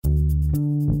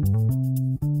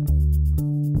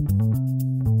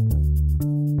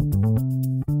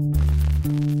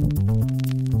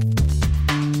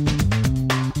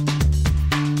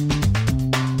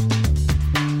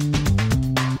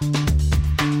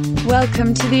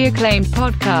Welcome to the acclaimed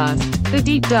podcast, The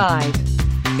Deep Dive,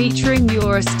 featuring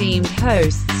your esteemed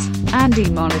hosts, Andy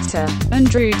Monitor and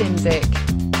Drew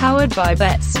Dinzik, powered by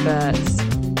BetSperts.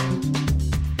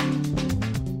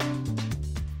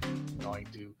 Going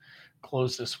to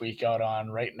close this week out on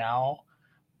right now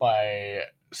by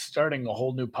starting a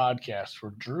whole new podcast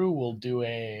where Drew will do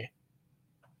a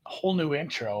whole new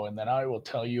intro, and then I will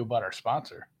tell you about our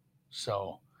sponsor.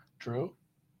 So, Drew,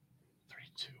 3,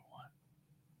 2, 1.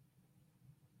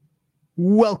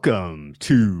 Welcome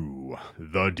to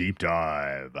The Deep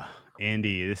Dive.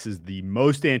 Andy, this is the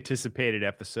most anticipated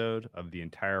episode of the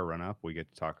entire run-up. We get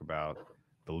to talk about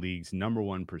the league's number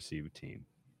one perceived team.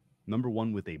 Number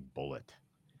one with a bullet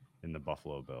in the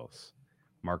Buffalo Bills.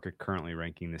 Market currently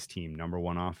ranking this team number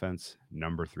one offense,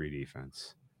 number 3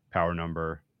 defense. Power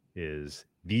number is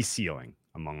the ceiling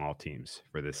among all teams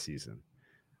for this season.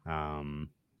 All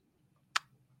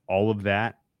of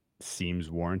that seems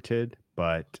warranted,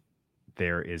 but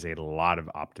there is a lot of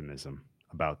optimism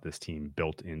about this team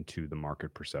built into the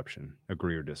market perception.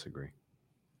 Agree or disagree?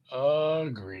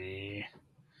 Agree.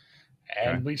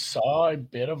 And Okay. we saw a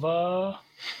bit of a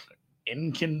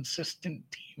inconsistent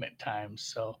team at times.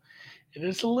 So it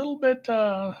is a little bit,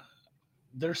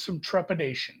 there's some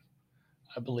trepidation,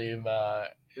 I believe,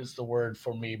 is the word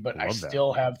for me. But I Love that.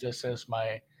 still have this as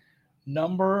my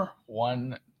number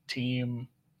one team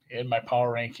in my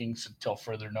power rankings until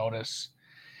further notice.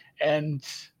 And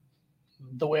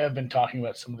the way I've been talking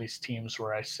about some of these teams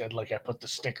where I said, like, I put the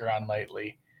sticker on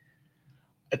lightly,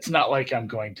 it's not like I'm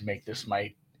going to make this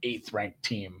my 8th ranked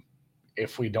team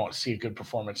if we don't see a good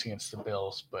performance against the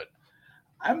Bills. But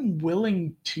I'm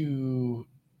willing to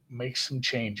make some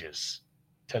changes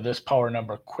to this power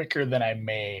number quicker than I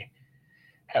may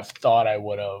have thought I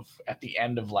would have at the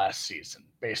end of last season,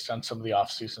 based on some of the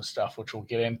offseason stuff, which we'll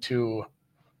get into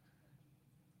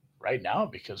right now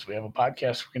because we have a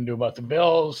podcast we can do about the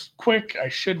Bills. Quick, I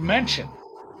should mention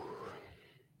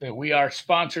that we are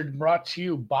sponsored and brought to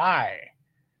you by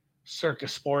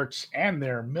Circus Sports and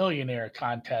their millionaire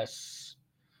contests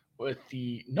with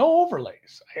the no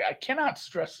overlays. I cannot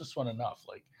stress this one enough.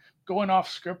 Like, going off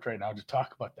script right now to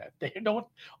talk about that. They don't,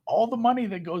 all the money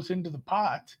that goes into the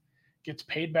pot gets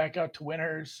paid back out to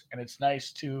winners. And it's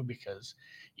nice too, because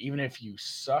even if you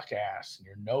suck ass and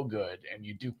you're no good and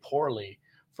you do poorly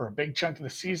for a big chunk of the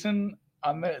season,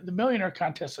 on the millionaire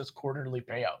contest has quarterly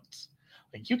payouts.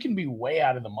 Like, you can be way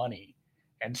out of the money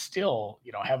and still,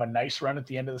 have a nice run at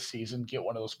the end of the season, get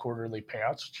one of those quarterly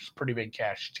payouts, which is pretty big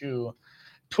cash too.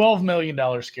 $12 million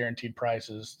guaranteed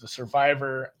prizes, the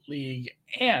Survivor League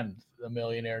and the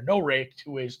Millionaire. No rake,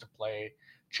 2 ways to play.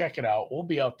 Check it out. We'll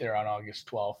be out there on August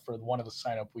 12th for one of the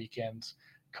sign-up weekends.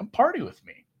 Come party with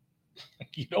me.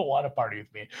 You don't want to party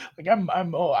with me. Like, I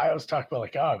always talk about,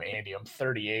 like, I'm Andy, I'm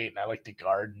 38 and I like to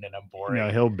garden and I'm boring. No,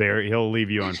 he'll leave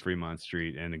you on Fremont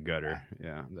Street in a gutter.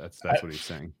 Yeah, that's what he's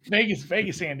saying.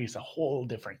 Vegas Andy's a whole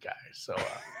different guy. So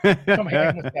come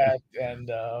hang with that, and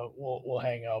we'll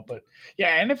hang out. But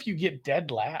yeah, and if you get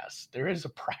dead last, there is a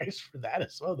prize for that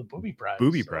as well, the booby prize.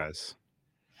 Prize.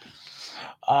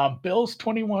 Bills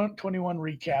 21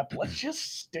 recap. Let's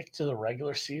just stick to the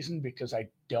regular season because I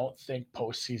don't think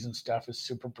postseason stuff is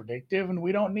super predictive, and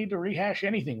we don't need to rehash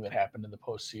anything that happened in the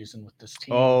postseason with this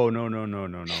team. Oh, no.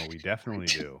 We definitely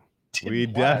do. We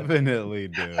definitely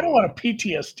do. I don't want to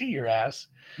PTSD your ass.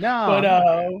 No, but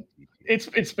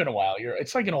it's been a while.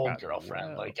 It's like an old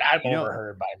girlfriend. Like, I'm over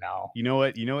her by now. You know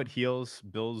what heals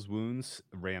Bill's wounds?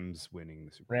 Rams winning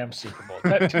the Super Bowl. Rams Super Bowl.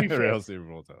 That, to be fair, Rams Super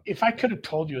Bowl. If I could have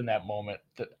told you in that moment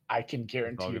that I can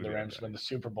guarantee you the Rams win the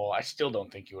Super Bowl, I still don't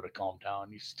think you would have calmed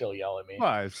down. You still yell at me. Well,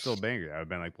 I was still angry. I would have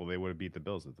been like, well, they would have beat the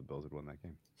Bills if the Bills had won that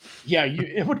game. Yeah,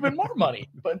 it would have been more money.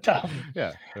 But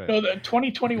yeah, right. No, the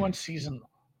 2021 season,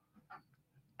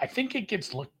 I think it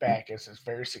gets looked back as a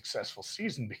very successful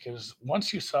season because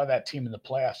once you saw that team in the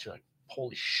playoffs, you're like,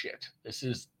 holy shit, this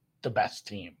is the best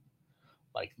team.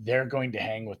 Like, they're going to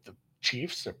hang with the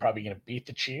Chiefs. They're probably going to beat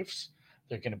the Chiefs.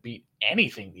 They're going to beat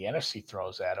anything the NFC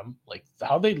throws at them. Like,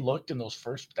 how they looked in that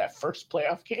first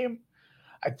playoff game,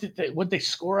 I think would they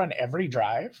score on every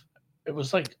drive? It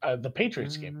was like the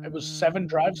Patriots game. It was 7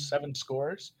 drives, 7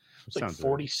 scores. It was like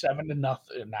 47 to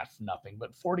nothing, not nothing,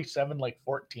 but 47, like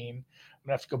 14. I'm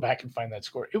gonna have to go back and find that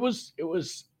score. It was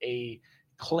a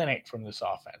clinic from this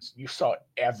offense. You saw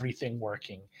everything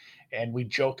working, and we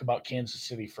joke about Kansas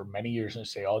City for many years and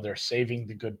say, "Oh, they're saving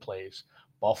the good plays."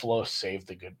 Buffalo saved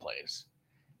the good plays.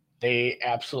 They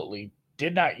absolutely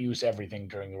did not use everything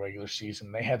during the regular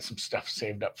season. They had some stuff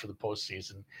saved up for the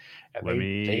postseason. And Let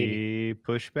me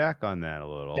push back on that a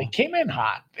little. They came in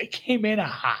hot.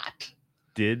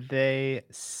 Did they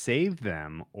save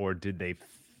them, or did they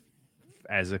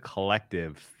as a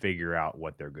collective, figure out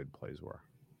what their good plays were?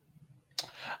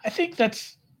 I think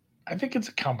it's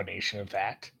a combination of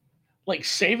that. Like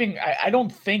saving, I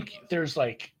don't think there's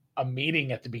like a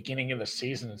meeting at the beginning of the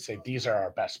season and say these are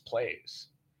our best plays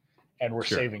and we're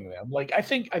Sure. saving them. Like I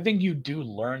think you do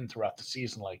learn throughout the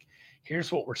season. Like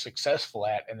here's what we're successful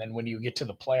at, and then when you get to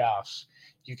the playoffs,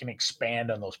 you can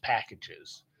expand on those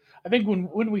packages. I think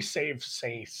when we say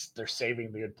they're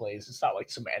saving the good plays, it's not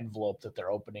like some envelope that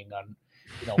they're opening on,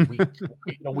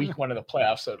 week one of the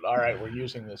playoffs. So all right, we're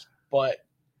using this, but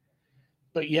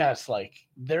yes, like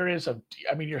there is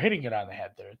I mean, you're hitting it on the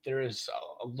head there. There is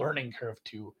a learning curve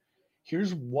to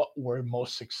here's what we're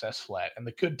most successful at. And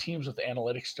the good teams with the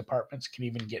analytics departments can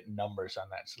even get numbers on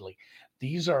that. So like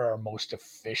these are our most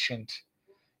efficient,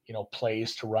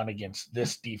 plays to run against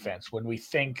this defense. When we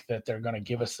think that they're going to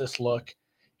give us this look,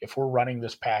 if we're running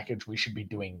this package, we should be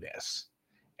doing this.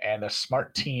 And a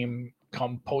smart team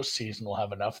come postseason will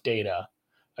have enough data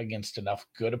against enough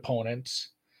good opponents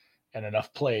and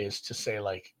enough plays to say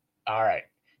like, all right,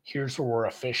 here's where we're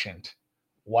efficient.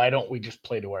 Why don't we just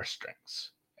play to our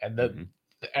strengths? And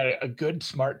a good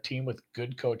smart team with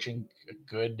good coaching, a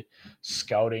good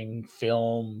scouting,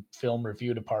 film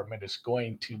review department is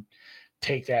going to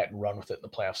take that and run with it in the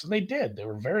playoffs. And they did. They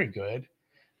were very good.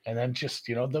 And then just,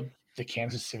 the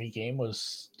Kansas City game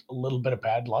was a little bit of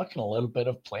bad luck and a little bit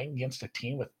of playing against a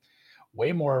team with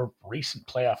way more recent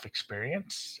playoff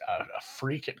experience, a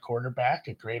freak at quarterback,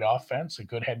 a great offense, a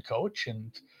good head coach,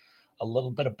 and a little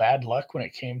bit of bad luck when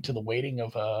it came to the weighting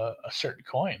of a certain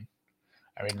coin.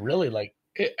 I mean, really, like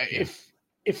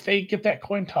if they get that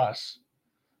coin toss,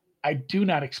 I do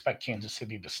not expect Kansas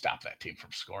City to stop that team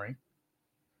from scoring.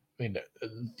 I mean,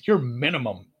 your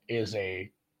minimum is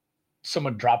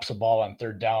someone drops a ball on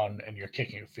third down and you're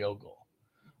kicking a field goal.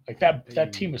 Like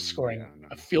that team is scoring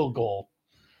a field goal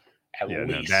at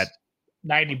least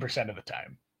 90% of the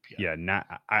time.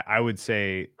 I would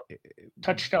say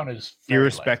touchdown is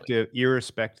very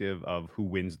irrespective of who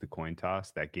wins the coin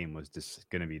toss. That game was just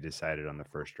going to be decided on the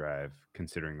first drive,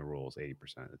 considering the rules 80%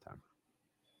 of the time.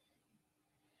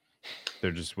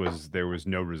 There was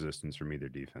no resistance from either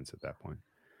defense at that point.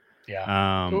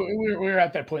 Yeah, we were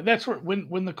at that point. That's where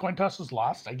when the coin toss was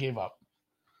lost, I gave up.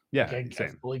 Yeah, like, I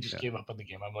fully just gave up on the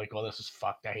game. I'm like, well, this is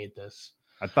fucked. I hate this.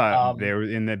 I thought they were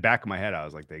in the back of my head. I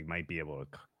was like, they might be able to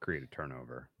create a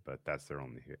turnover, but that's the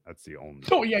only.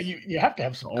 Oh yeah, you have to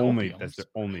have some copium. That's their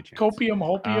only chance. Copium,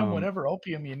 opium, whatever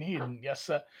opium you need. And yes,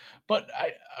 but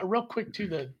real quick too,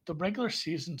 the regular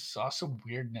season saw some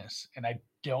weirdness, and I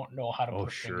don't know how to put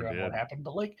a finger on what happened.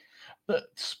 But like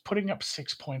putting up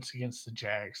 6 points against the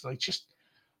Jags, like just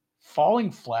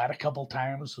falling flat a couple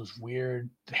times was weird.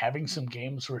 Having some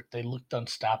games where they looked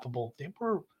unstoppable, they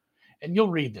were. And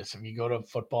you'll read this if you go to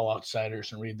Football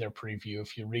Outsiders and read their preview.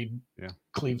 If you read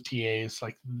Cleve TA's,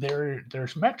 like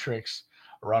there's metrics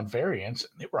around variance,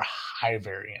 and they were high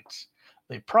variance.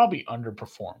 They probably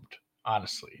underperformed,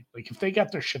 honestly. Like if they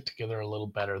got their shit together a little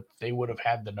better, they would have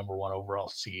had the number 1 overall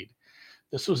seed.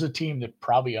 This was a team that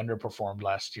probably underperformed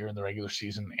last year in the regular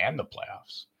season and the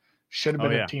playoffs. Should have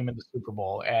been a team in the Super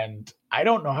Bowl. And I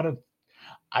don't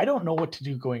know what to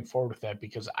do going forward with that,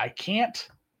 because I can't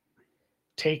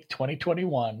take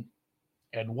 2021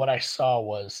 and what I saw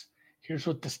was here's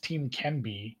what this team can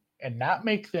be and not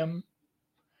make them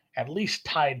at least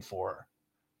tied for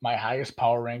my highest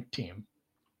power ranked team.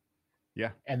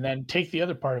 Yeah. And then take the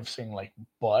other part of saying like,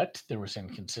 but there was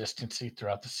inconsistency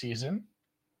throughout the season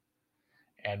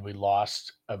and we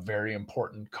lost a very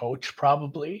important coach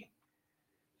probably.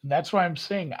 And that's why I'm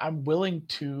saying I'm willing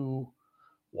to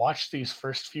watch these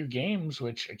first few games,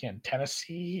 which again,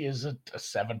 Tennessee is a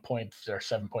 7-point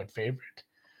favorite.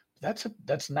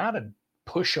 That's not a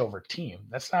pushover team.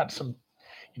 That's not some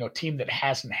team that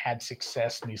hasn't had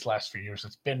success in these last few years.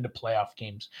 It's been to playoff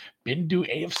games, been to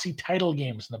AFC title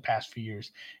games in the past few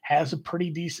years, has a pretty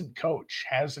decent coach,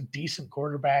 has a decent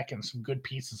quarterback and some good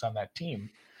pieces on that team.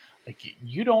 Like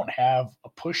you don't have a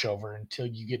pushover until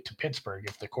you get to Pittsburgh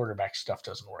if the quarterback stuff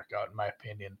doesn't work out, in my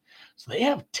opinion. So they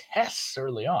have tests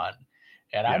early on,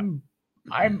 and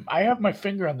I have my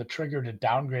finger on the trigger to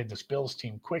downgrade this Bills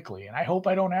team quickly, and I hope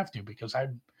I don't have to because I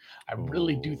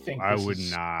really do think I would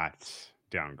not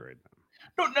downgrade them.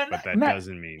 No, but that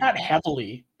doesn't mean not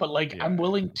heavily, but like I'm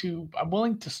willing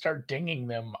to start dinging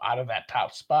them out of that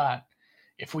top spot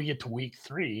if we get to week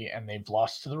 3 and they've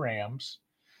lost to the Rams.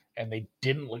 And they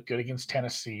didn't look good against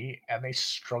Tennessee, and they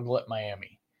struggle at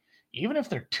Miami. Even if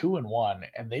they're 2-1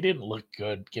 and they didn't look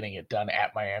good getting it done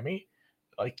at Miami,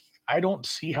 like I don't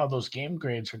see how those game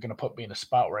grades are going to put me in a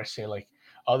spot where I say like,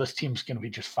 oh, this team's going to be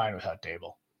just fine without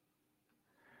Dable.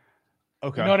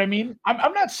 You know what I mean?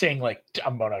 I'm not saying like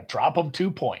I'm going to drop them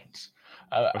 2 points.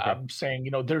 Okay. I'm saying,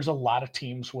 there's a lot of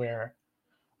teams where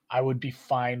I would be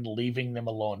fine leaving them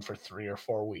alone for 3 or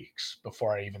 4 weeks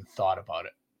before I even thought about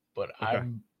it. But Okay.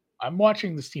 I'm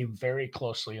watching this team very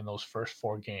closely in those first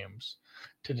 4 games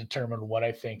to determine what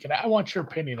I think, and I want your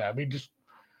opinion. I mean, just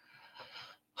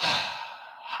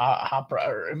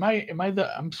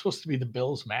I'm supposed to be the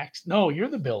Bills max? No, you're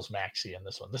the Bills maxi in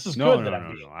this one. This is good that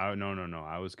I'm being. No.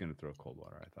 I was gonna throw cold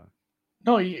water. I thought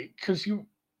No, because you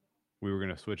we were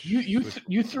gonna switch.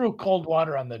 you threw cold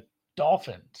water on the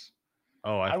Dolphins.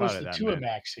 Oh, I I was thought the that Tua meant.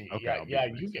 maxi. Okay, Yeah, I'll be yeah.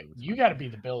 the Maxi, that's You fine. got to be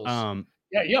the Bills.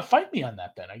 Yeah. Fight me on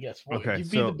that then. I guess. Well, Okay,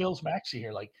 you'd be the so Bills maxi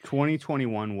here, like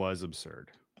 2021 was absurd.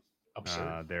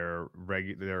 absurd.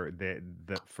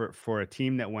 For a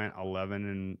team that went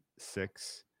 11-6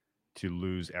 to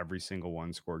lose every single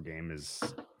one score game is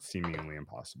seemingly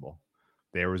impossible.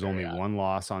 There was only one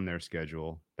loss on their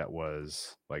schedule that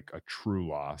was like a true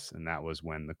loss, and that was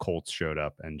when the Colts showed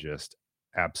up and just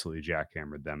absolutely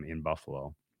jackhammered them in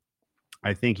Buffalo.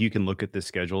 I think you can look at this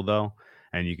schedule though,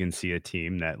 and you can see a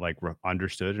team that like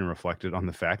understood and reflected on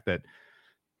the fact that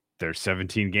there's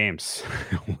 17 games.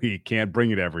 We can't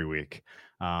bring it every week.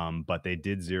 But they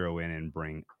did zero in and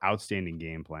bring outstanding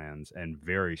game plans and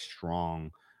very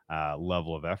strong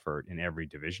level of effort in every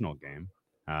divisional game.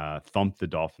 Thumped the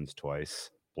Dolphins twice,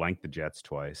 blanked the Jets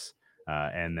twice,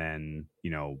 and then,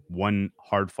 one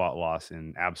hard fought loss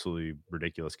in absolutely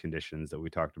ridiculous conditions that we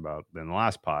talked about in the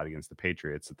last pod against the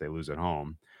Patriots that they lose at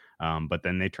home. But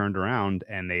then they turned around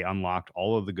and they unlocked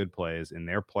all of the good plays in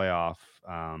their playoff.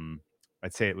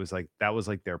 I'd say that was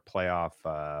like their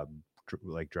playoff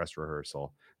like dress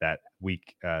rehearsal, that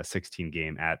week 16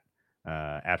 game at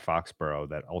Foxborough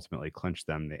that ultimately clinched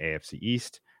them the AFC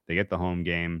East. They get the home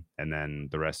game, and then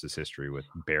the rest is history with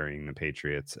burying the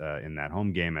Patriots in that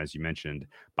home game. As you mentioned,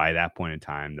 by that point in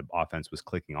time, the offense was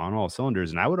clicking on all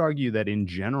cylinders. And I would argue that in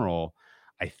general,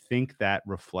 I think that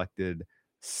reflected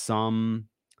some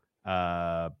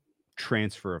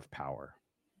transfer of power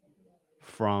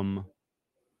from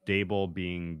Dable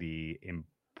being the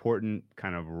important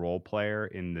kind of role player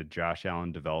in the Josh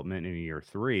Allen development in year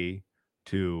 3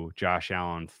 to Josh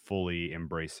Allen fully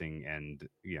embracing and,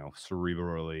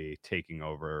 cerebrally taking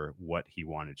over what he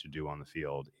wanted to do on the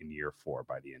field in year 4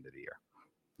 by the end of the year.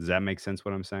 Does that make sense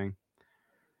what I'm saying?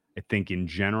 I think in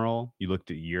general, you looked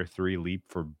at year 3 leap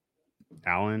for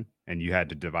Allen and you had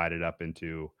to divide it up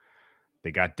into,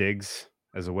 they got Diggs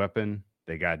as a weapon.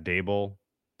 They got Dable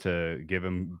to give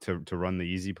him to run the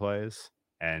easy plays.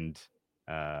 And,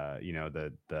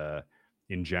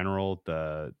 in general,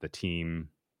 the team,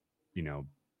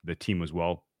 the team was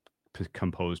well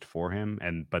composed for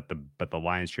him. But the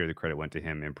lion's share of the credit went to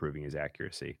him improving his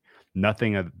accuracy.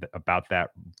 Nothing about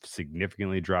that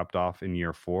significantly dropped off in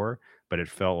year 4, but it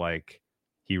felt like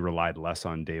he relied less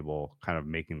on Dable kind of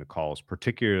making the calls,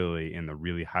 particularly in the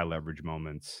really high leverage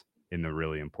moments in the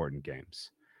really important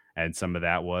games. And some of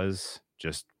that was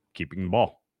just keeping the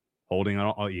ball, holding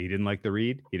on. He didn't like the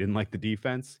read. He didn't like the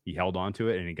defense. He held on to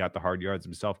it and he got the hard yards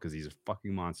himself because he's a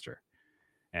fucking monster.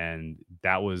 And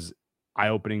that was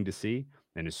eye-opening to see.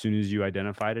 And as soon as you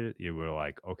identified it, you were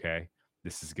like, okay,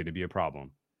 this is going to be a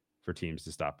problem for teams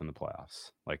to stop in the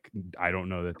playoffs. Like, I don't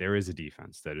know that there is a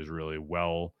defense that is really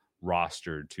well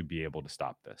rostered to be able to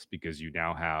stop this, because you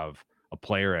now have a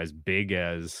player as big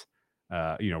as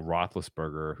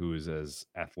Roethlisberger, who is as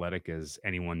athletic as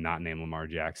anyone not named Lamar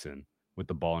Jackson, with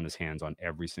the ball in his hands on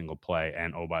every single play.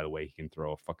 And oh, by the way, he can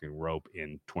throw a fucking rope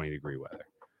in 20-degree weather,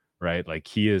 right? Like,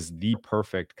 he is the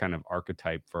perfect kind of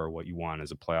archetype for what you want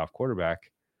as a playoff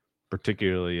quarterback,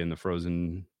 particularly in the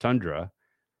frozen tundra.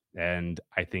 And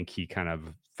I think he kind of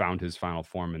found his final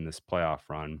form in this playoff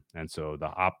run. And so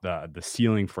the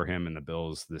ceiling for him and the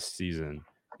Bills this season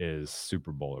is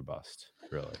Super Bowl or bust,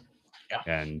 really. Yeah.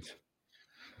 And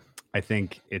I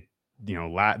think it,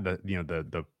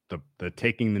 the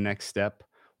taking the next step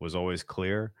was always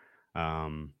clear.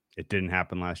 It didn't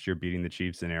happen last year, beating the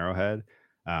Chiefs in Arrowhead.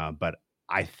 But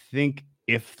I think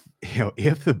if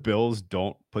the Bills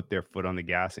don't put their foot on the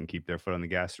gas and keep their foot on the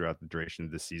gas throughout the duration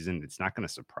of the season, it's not going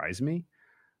to surprise me.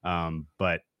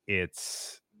 But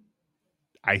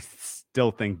I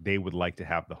still think they would like to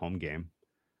have the home game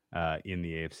in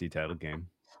the AFC title game.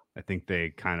 I think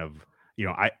they kind of,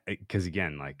 because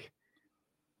again, like,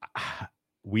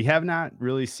 we have not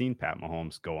really seen Pat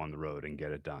Mahomes go on the road and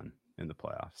get it done in the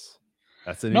playoffs.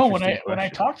 That's an interesting question. When I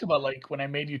talked about, like, when I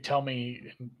made you tell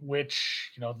me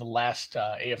which, the last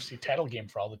AFC title game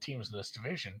for all the teams in this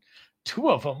division, 2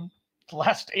 of them, the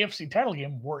last AFC title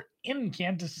game, were in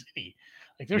Kansas City.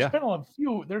 Like, there's been a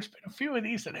few of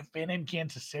these that have been in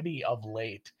Kansas City of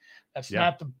late That's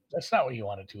Yeah. that's not what you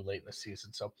want to do late in the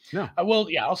season. So No.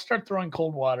 I'll start throwing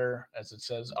cold water, as it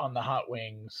says, on the hot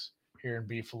wings here in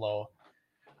Beefalo.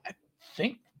 I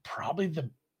think probably the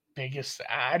biggest.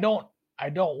 I don't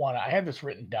want to. I had this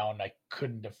written down. And I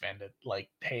couldn't defend it. Like,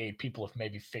 hey, people have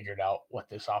maybe figured out what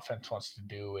this offense wants to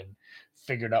do and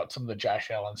figured out some of the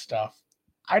Josh Allen stuff.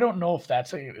 I don't know if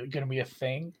that's going to be a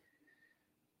thing,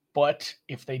 but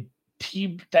if they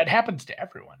team, that happens to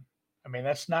everyone. I mean,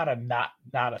 that's not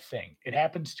a thing. It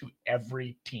happens to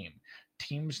every team.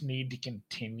 Teams need to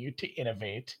continue to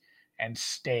innovate and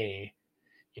stay,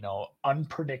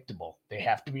 unpredictable. They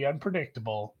have to be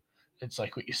unpredictable. It's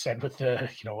like what you said with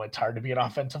it's hard to be an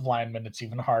offensive lineman. It's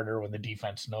even harder when the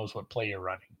defense knows what play you're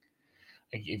running.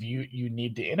 Like, if you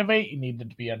need to innovate, you need to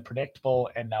be unpredictable.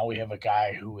 And now we have a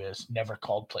guy who has never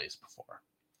called plays before.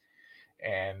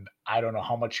 And I don't know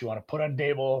how much you want to put on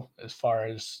Dable as far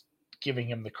as giving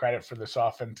him the credit for this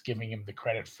offense, giving him the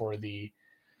credit for the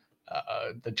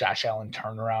Josh Allen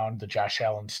turnaround, the Josh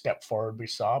Allen step forward we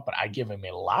saw. But I give him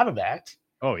a lot of that.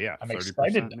 Oh yeah, I'm 30%,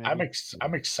 excited. maybe.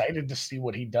 I'm excited to see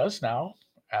what he does now,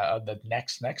 the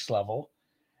next level,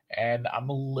 and I'm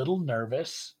a little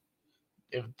nervous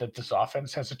that this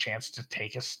offense has a chance to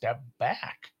take a step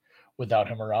back without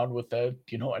him around, with a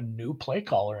new play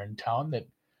caller in town that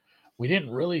we didn't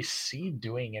really see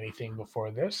doing anything before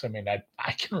this. I mean,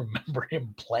 I can remember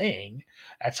him playing.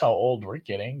 That's how old we're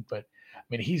getting. But I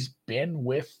mean, he's been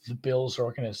with the Bills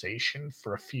organization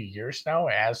for a few years now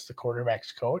as the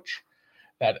quarterback's coach.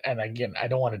 And again, I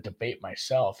don't want to debate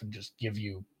myself and just give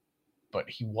you, but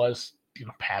he was,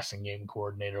 passing game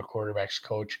coordinator, quarterback's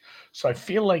coach. So I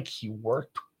feel like he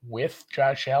worked with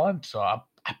Josh Allen. So I'm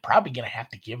probably going to have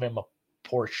to give him a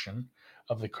portion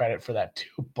of the credit for that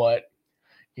too. But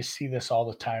you see this all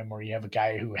the time where you have a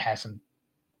guy who hasn't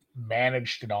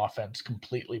managed an offense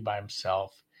completely by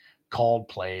himself, called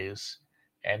plays,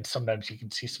 and sometimes you can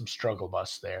see some struggle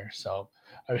bus there. So,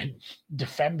 I mean,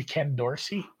 defend Ken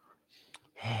Dorsey.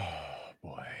 Oh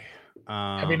boy.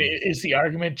 I mean, is the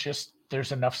argument just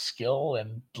there's enough skill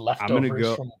and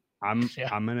leftovers from? I'm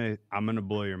gonna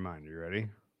blow your mind. You ready?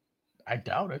 I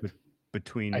doubt it.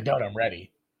 I doubt I'm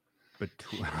ready.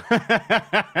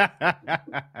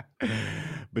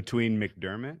 Between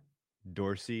McDermott,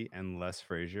 Dorsey, and Les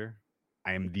Frazier,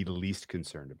 I am the least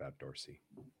concerned about Dorsey.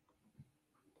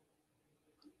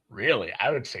 Really? I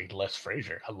would say Les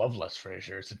Frazier. I love Les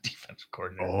Frazier as a defensive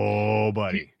coordinator. Oh,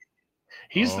 buddy.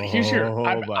 He's your.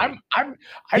 I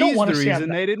don't want to say the reason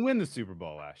they didn't win the Super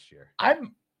Bowl last year.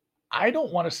 I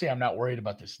don't want to say I'm not worried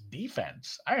about this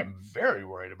defense. I am very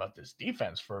worried about this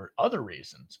defense for other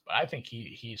reasons, but I think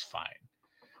he's fine.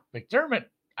 McDermott,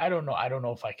 I don't know. I don't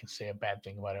know if I can say a bad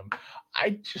thing about him.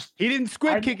 He didn't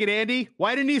squib kick it, Andy.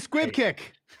 Why didn't he squib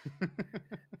kick?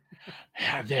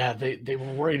 Yeah, they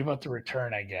were worried about the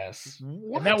return, I guess.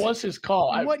 What? And that was his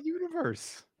call. What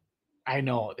universe? I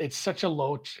know it's such a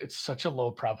low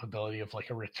probability of like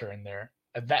a return there.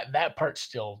 That part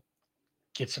still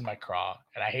gets in my craw,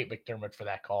 and I hate McDermott for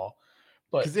that call.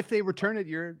 But because if they return it,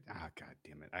 God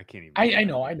damn it, I can't even. I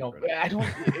know. I don't.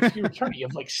 If you return it, you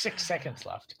have like 6 seconds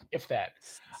left, if that.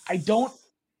 I don't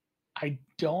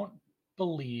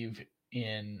believe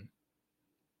in.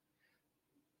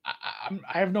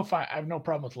 I have no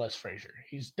problem with Les Frazier.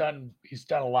 He's done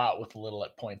a lot with little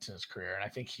at points in his career, and I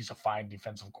think he's a fine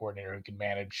defensive coordinator who can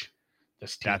manage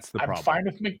this team. That's the problem. I'm fine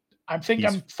with me. I'm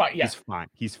fine. Yeah,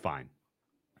 he's fine.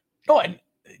 No, and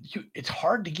it's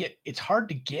hard to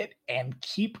get and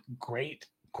keep great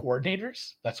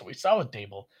coordinators. That's what we saw with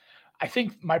Dable. I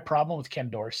think my problem with Ken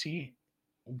Dorsey,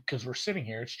 because we're sitting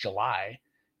here, it's July.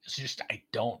 It's just I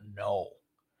don't know.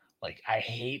 Like, I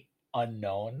hate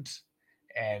unknowns.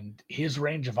 And his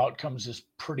range of outcomes is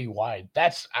pretty wide.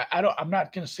 I'm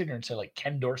not going to sit here and say like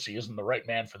Ken Dorsey isn't the right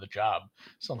man for the job.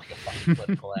 Sounds like a funny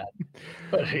political ad.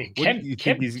 But hey,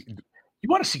 you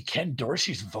want to see Ken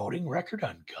Dorsey's voting record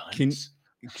on guns?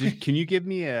 Can you give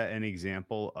me an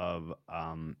example of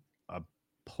a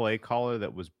play caller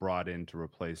that was brought in to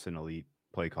replace an elite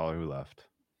play caller who left,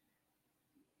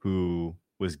 who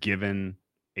was given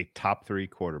a top 3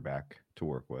 quarterback to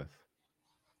work with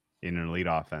in an elite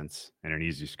offense and an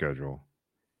easy schedule,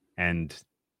 and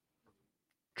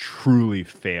truly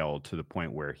failed to the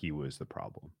point where he was the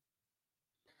problem?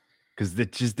 Because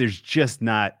there's just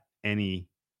not any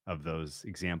of those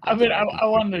examples. I mean, I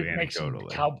wanted to make some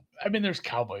there's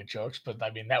cowboy jokes, but I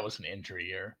mean that was an injury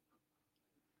year.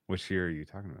 Which year are you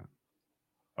talking about?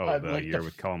 Oh, the year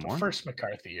with Kellen Moore? The first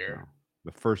McCarthy year. Oh,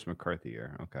 the first McCarthy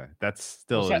year. Okay, that's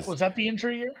still was that the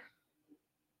injury year?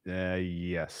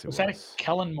 Yes, it Was that was.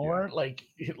 Kellen Yeah. Moore? Like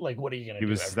what are you gonna He do?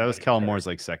 was that was Everybody Kellen hurt. Moore's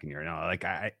like second year. No, like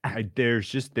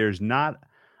there's not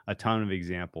a ton of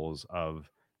examples of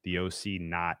the OC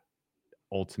not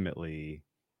ultimately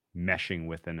meshing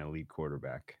with an elite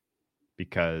quarterback,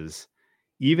 because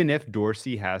even if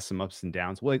Dorsey has some ups and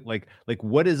downs, like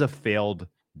what is a failed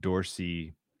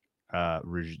Dorsey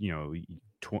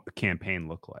campaign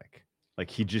look like? Like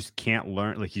he just can't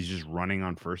learn, like he's just running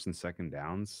on first and second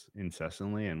downs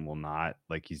incessantly and will not,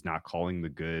 like he's not calling the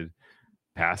good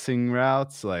passing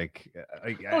routes. Like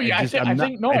Oh yeah, I'm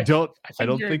not, I I think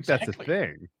don't you're think that's a exactly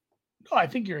thing. no, I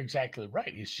think you're exactly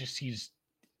right. It's just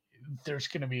there's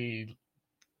gonna be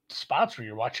spots where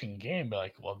you're watching a game, be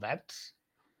like, well, that's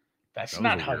That was a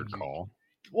not how weird you. call.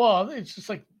 Well, it's just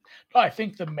like no, I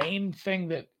think the main thing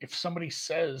that if somebody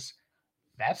says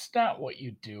that's not what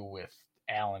you do with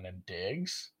Allen and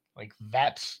Diggs, like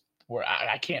that's where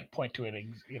I can't point to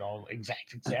an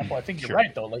exact example. I think you're Sure.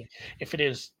 right though. Like if it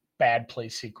is bad play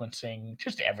sequencing,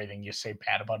 just everything you say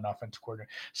bad about an offense coordinator.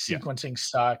 Yeah. Sequencing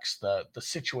sucks. The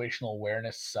situational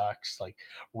awareness sucks. Like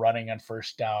running on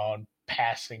first down,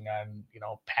 passing on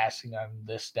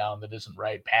this down that isn't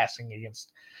right, passing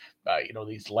against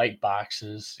these light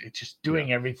boxes. It's just Yeah.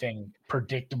 doing everything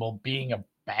predictable, being a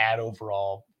bad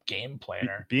overall game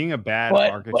planner. Being a bad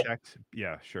But architect.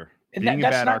 Yeah, sure. and Being a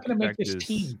that's bad not going to make architect this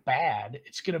is team bad.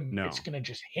 It's no. gonna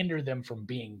just hinder them from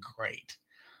being great.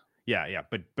 Yeah.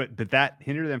 But that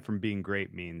hinder them from being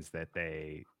great means that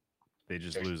they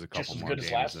just They're lose a just couple as more good as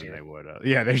games last than they year. would.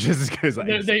 Yeah, they're just as good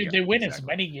as They win as exactly.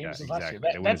 many Yeah, games as last year.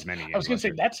 exactly. They win as That's many I was games going to last say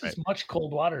year. that's Right. as much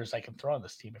cold water as I can throw on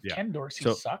this team. If Yeah. Ken Dorsey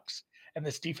So sucks and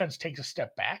this defense takes a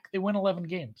step back, they win 11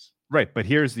 games. right, but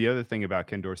here's the other thing about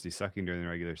Ken Dorsey sucking during the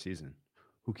regular season.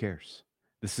 Who cares?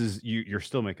 This is you're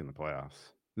still making the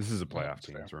playoffs. This is a Yeah, playoff that's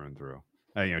team fair. through and through.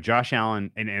 Josh Allen,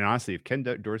 and honestly, if Ken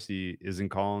Dorsey isn't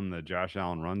calling the Josh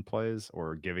Allen run plays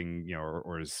or giving,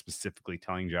 or is specifically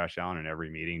telling Josh Allen in every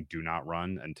meeting, do not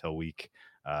run until week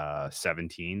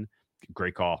 17,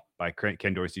 great call by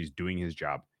Ken Dorsey. Who's doing his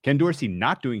job. Ken Dorsey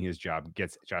not doing his job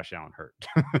gets Josh Allen hurt.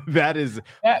 That is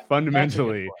That's a good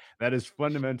fundamentally,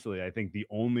 point. I think, the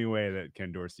only way that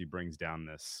Ken Dorsey brings down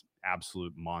this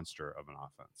absolute monster of an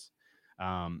offense.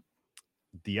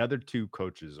 The other two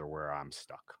coaches are where I'm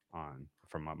stuck on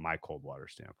from my cold water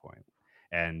standpoint.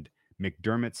 And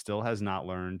McDermott still has not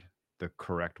learned the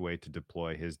correct way to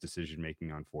deploy his decision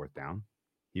making on fourth down.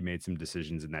 He made some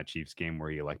decisions in that Chiefs game where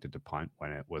he elected to punt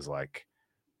when it was like,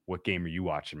 what game are you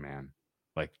watching, man?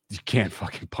 Like, you can't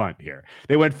fucking punt here.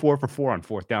 They went 4 for 4 on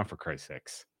fourth down, for Christ's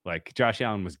sakes. Like, Josh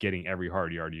Allen was getting every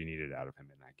hard yard you needed out of him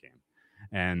in that game.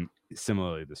 And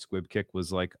similarly, the squib kick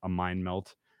was like a mind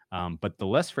melt. But the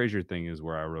Les Frazier thing is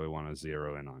where I really want to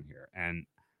zero in on here. And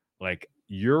like,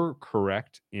 you're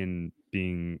correct in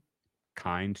being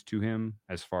kind to him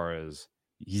as far as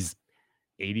he's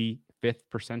 85th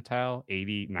percentile,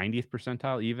 90th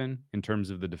percentile, even in terms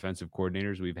of the defensive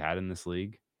coordinators we've had in this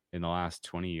league in the last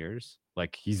 20 years.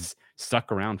 Like, he's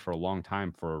stuck around for a long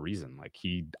time for a reason. Like,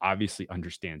 he obviously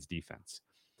understands defense.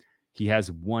 He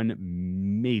has one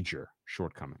major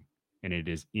shortcoming, and it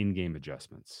is in-game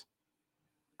adjustments.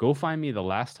 Go find me the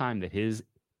last time that his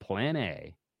plan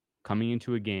A coming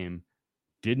into a game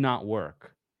did not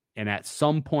work. And at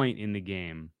some point in the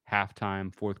game,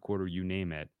 halftime, fourth quarter, you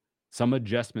name it, some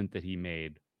adjustment that he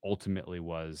made ultimately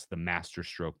was the master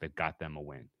stroke that got them a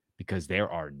win, because there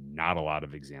are not a lot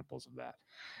of examples of that.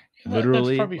 That's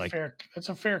Literally, probably like, fair. That's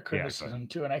a fair yeah, go ahead. criticism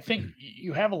too. And I think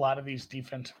you have a lot of these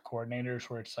defensive coordinators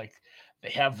where it's like they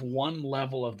have one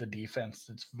level of the defense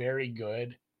that's very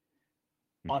good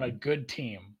on a good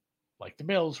team, like the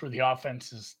Bills, where the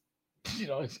offense is,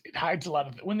 it hides a lot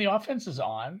of when the offense is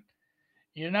on,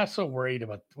 you're not so worried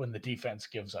about when the defense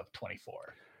gives up 24.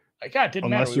 Like, it didn't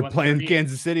matter. Unless We you're won playing 38.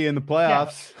 Kansas City in the Yeah.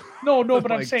 playoffs. No,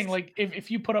 but I'm Like, saying, like, if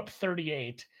you put up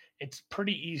 38, it's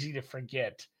pretty easy to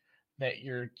forget that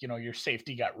your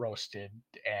safety got roasted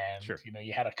and Sure.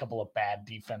 you had a couple of bad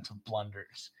defensive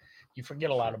blunders. You forget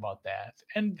a lot about that.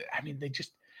 And I mean, they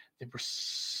were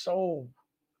so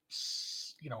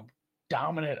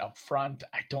dominant up front.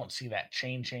 I don't see that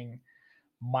changing.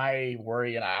 My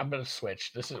worry, and I'm going to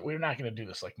switch. We're not going to do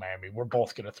this like Miami. We're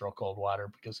both going to throw cold water,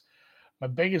 because my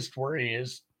biggest worry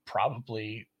is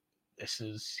probably this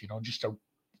is, just a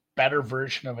better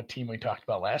version of a team we talked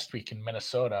about last week in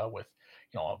Minnesota with,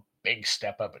 a big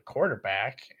step up at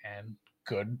quarterback and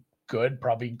good,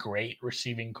 probably great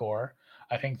receiving core.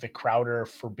 I think the Crowder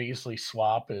for Beasley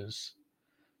swap is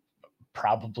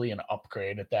probably an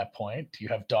upgrade at that point. You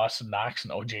have Dawson Knox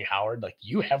and OJ Howard. Like,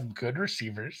 you have good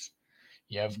receivers.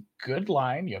 You have good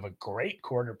line. You have a great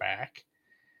quarterback.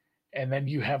 And then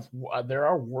you have there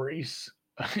are worries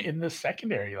in the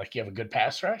secondary. Like you have a good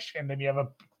pass rush, and then you have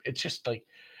it's just like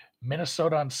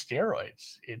Minnesota on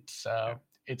steroids. It's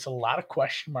a lot of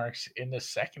question marks in the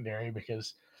secondary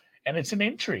and it's an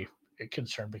injury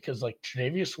concern because like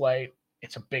Tre'Davious White,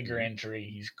 it's a bigger injury.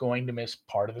 He's going to miss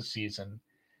part of the season,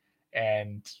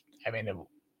 and I mean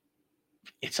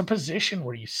it's a position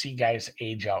where you see guys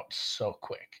age out so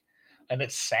quick, and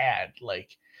it's sad.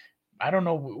 Like I don't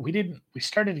know, we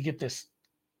started to get this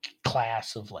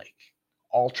class of like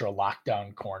ultra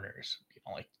lockdown corners,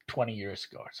 like 20 years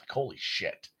ago. It's like holy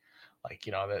shit, like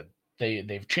that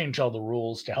they've changed all the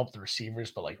rules to help the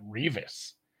receivers, but like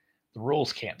Revis, the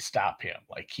rules can't stop him.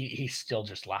 Like he's still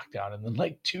just locked down. And then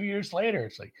like 2 years later,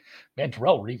 it's like, man,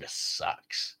 Darrelle Revis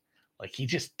sucks. Like he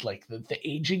just like the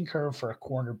aging curve for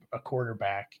a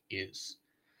quarterback is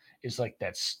like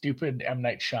that stupid M.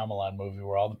 Night Shyamalan movie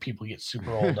where all the people get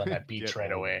super old on that beach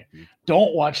right away.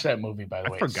 Don't watch that movie, by the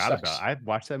way. I forgot about it. I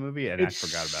watched that movie and I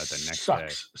forgot about it the next day.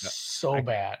 So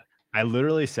bad. I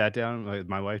literally sat down.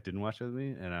 My wife didn't watch it with me,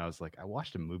 and I was like, I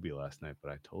watched a movie last night,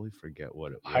 but I totally forget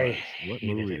what it was. What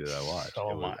movie did I watch?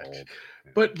 So much. Yeah.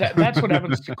 But that's what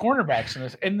happens to cornerbacks in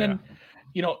this. And then,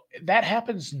 that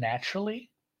happens naturally.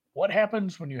 What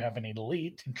happens when you have an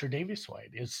elite, and Tre'Davious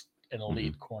White is an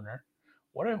elite corner?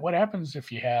 What happens if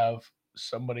you have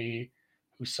somebody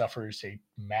who suffers a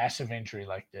massive injury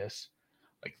like this?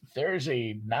 Like there's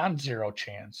a non-zero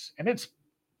chance, and it's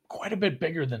quite a bit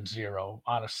bigger than zero,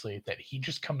 honestly, that he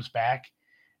just comes back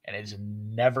and is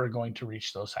never going to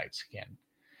reach those heights again.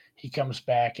 He comes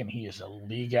back and he is a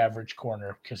league average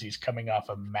corner because he's coming off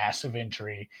a massive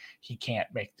injury. He can't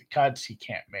make the cuts. He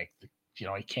can't make he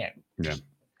can't just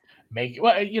make it.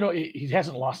 Well, he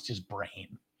hasn't lost his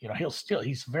brain.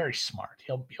 He's very smart.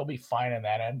 He'll be fine in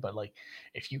that end. But like,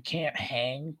 if you can't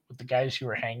hang with the guys you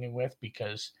were hanging with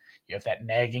because you have that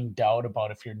nagging doubt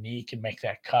about if your knee can make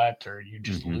that cut, or you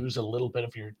just lose a little bit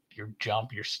of your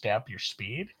jump, your step, your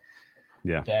speed,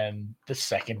 then the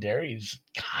secondary is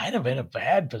kind of in a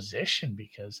bad position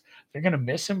because they're going to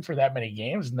miss him for that many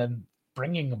games, and then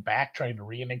bringing him back, trying to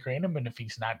reintegrate him, and if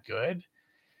he's not good,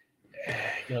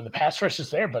 the pass rush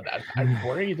is there. But I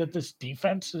worry that this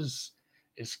defense is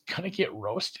going to get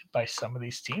roasted by some of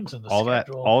these teams in the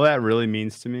schedule. All that really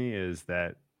means to me is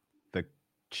that the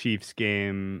Chiefs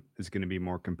game is going to be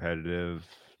more competitive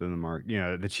than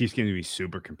the Chiefs game is going to be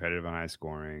super competitive and high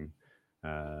scoring.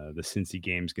 The Cincy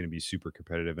game is going to be super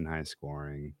competitive and high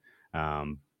scoring.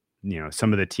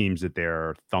 Some of the teams that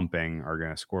they're thumping are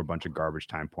going to score a bunch of garbage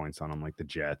time points on them, like the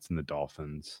Jets and the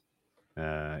Dolphins.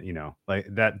 Like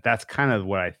that's kind of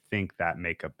what I think that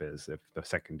makeup is if the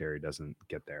secondary doesn't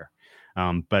get there.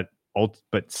 But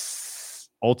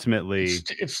ultimately,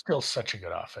 it's still such a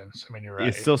good offense. I mean, you're right.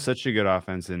 It's still such a good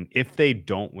offense. And if they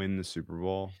don't win the Super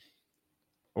Bowl,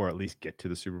 or at least get to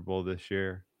the Super Bowl this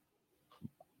year,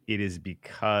 it is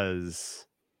because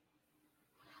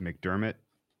McDermott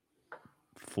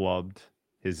flubbed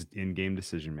his in-game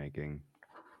decision-making,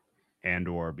 and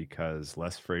or because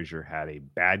Les Frazier had a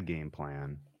bad game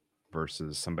plan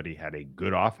versus somebody had a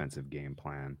good offensive game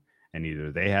plan, and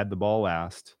either they had the ball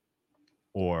last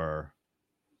or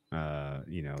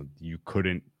you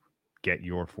couldn't get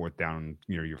your fourth down,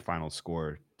 your final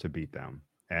score to beat them.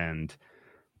 And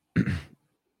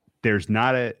there's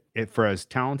not for as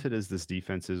talented as this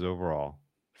defense is overall,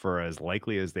 for as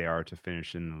likely as they are to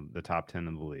finish in the top 10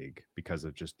 of the league because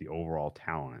of just the overall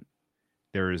talent,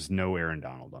 there is no Aaron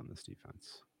Donald on this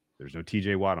defense. There's no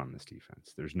TJ Watt on this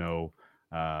defense. There's no,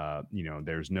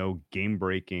 there's no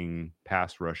game-breaking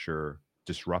pass rusher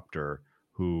disruptor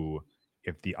who,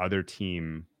 if the other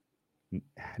team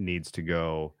needs to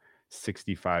go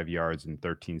 65 yards in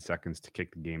 13 seconds to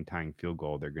kick the game-tying field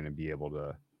goal, they're going to be able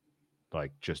to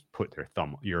just put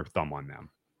your thumb on them,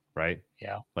 right?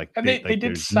 Yeah. Like, and they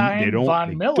did sign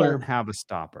Von Miller. They don't have a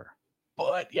stopper.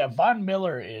 But yeah, Von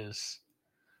Miller is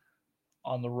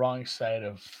on the wrong side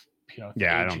of the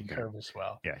aging curve as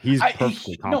well. Yeah, he's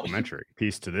perfectly complementary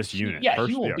piece to this unit. Yeah,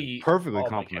 he will be perfectly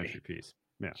complementary piece.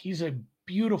 Yeah, he's a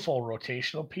beautiful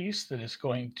rotational piece that is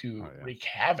going to wreak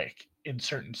havoc in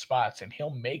certain spots, and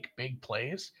he'll make big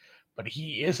plays. But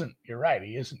he isn't. You're right.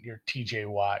 He isn't your TJ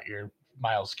Watt, your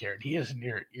Myles Garrett. He isn't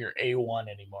your A1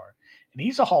 anymore, and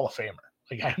he's a Hall of Famer.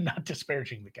 Like, I'm not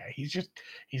disparaging the guy.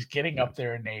 He's getting up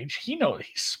there in age. He knows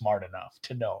he's smart enough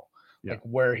to know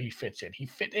where he fits in. He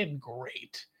fit in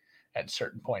great at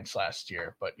certain points last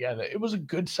year, but it was a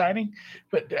good signing.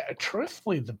 But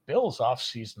truthfully, the Bills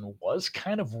offseason was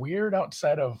kind of weird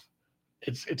outside of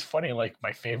it's funny. Like,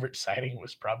 my favorite signing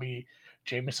was probably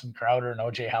Jamison Crowder and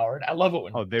OJ Howard. I love it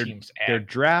when teams add.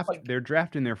 Their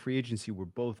draft and their free agency were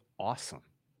both awesome.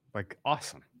 Like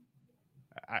awesome.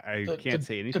 I The can't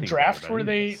say anything the bad draft about where any of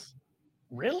they this.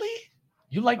 really?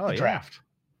 You like Oh the yeah, draft?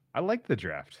 I like the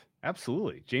draft.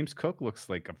 Absolutely. James Cook looks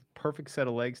like a perfect set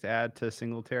of legs to add to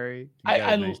Singletary. You I got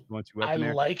a I nice 1-2 I weapon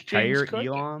there. like James Tyre Cook,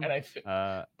 Elam, and I think,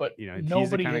 but he's the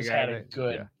nobody kind of has guy had a that yeah.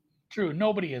 good Drew.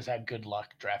 Nobody has had good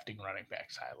luck drafting running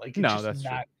backs high. Like it's No, just that's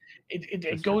true. not. It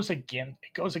That's true.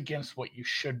 goes against what you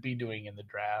should be doing in the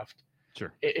draft.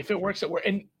 Sure. If it works, it works.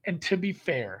 And to be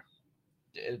fair,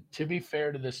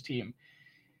 to this team,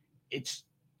 it's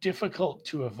difficult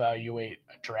to evaluate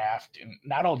a draft, and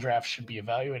not all drafts should be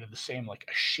evaluated the same. Like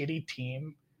a shitty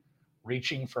team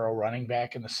reaching for a running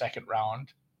back in the second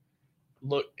round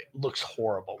looks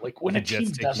horrible. Like when The a team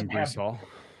Jets taking doesn't Brees have, Hall.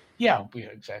 yeah,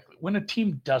 exactly. When a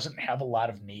team doesn't have a lot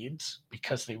of needs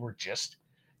because they were just,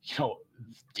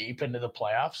 deep into the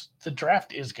playoffs, the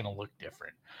draft is going to look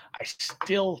different. I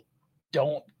still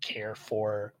don't care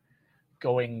for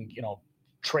going,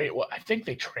 trade. Well, I think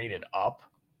they traded up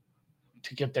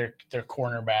to get their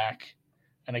cornerback.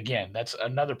 And again, that's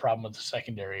another problem with the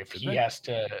secondary. If Did he they? has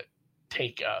to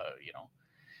take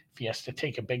if he has to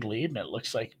take a big lead, and it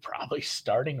looks like probably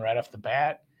starting right off the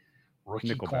bat, rookie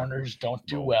Nickelback corners don't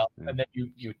do role. well. Yeah. And then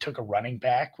you took a running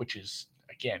back, which is,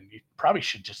 again, you probably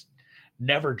should just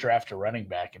never draft a running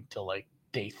back until like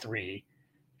day 3.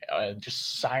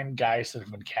 Just sign guys that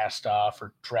have been cast off,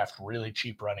 or draft really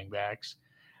cheap running backs.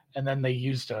 And then they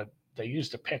used a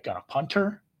pick on a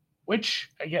punter, which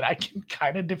again I can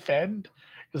kind of defend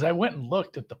because I went and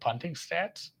looked at the punting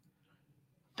stats.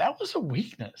 That was a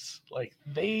weakness. Like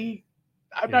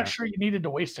I'm not sure you needed to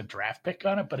waste a draft pick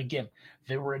on it, but again,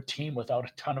 they were a team without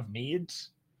a ton of needs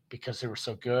because they were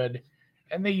so good,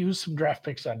 and they used some draft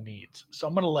picks on needs. So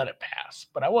I'm going to let it pass.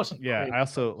 But I wasn't. Yeah, crazy. I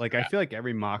also I feel like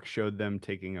every mock showed them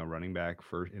taking a running back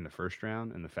in the first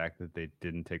round, and the fact that they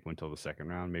didn't take one till the second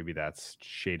round, maybe that's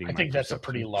shading. I think that's a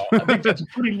pretty low. perception. I think that's a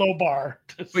pretty low bar.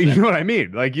 But you know what I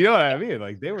mean? Like, you know what I mean?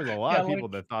 Like, there was a lot Yeah, of people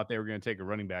that thought they were going to take a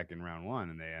running back in round 1,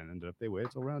 and they ended up they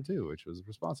waited till round 2, which was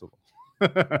responsible.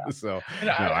 So, and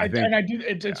no, I think, and I do.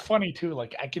 It's funny too.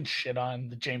 Like I can shit on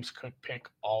the James Cook pick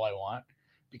all I want,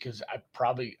 because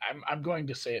I'm going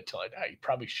to say it till I die. You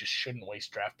probably just shouldn't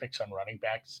waste draft picks on running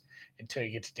backs until you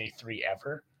get to day 3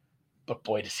 ever. But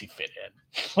boy, does he fit in.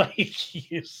 Like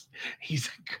he's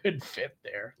a good fit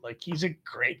there. Like he's a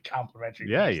great complimentary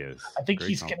piece. he is. I think Great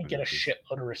he's going to get a piece.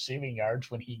 shitload of receiving yards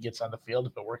when he gets on the field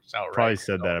if it works out Probably right.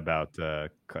 said that about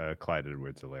Clyde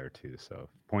Edwards-Helaire too. So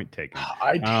point taken.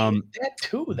 I did that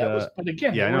too. But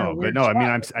again, yeah, I know. But no, spot. I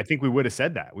mean, I think we would have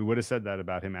said that. We would have said that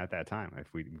about him at that time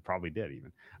if we probably did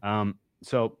even.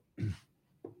 So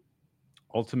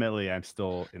ultimately, I'm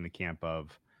still in the camp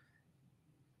of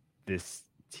this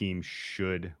team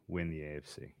should win the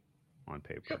AFC on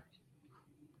paper. Yep.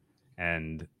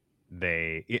 And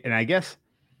I guess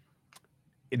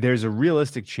there's a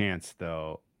realistic chance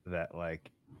though that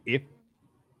like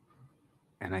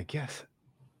and I guess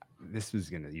this was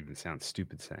going to even sound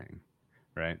stupid saying,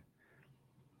 right?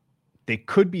 They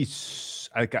could be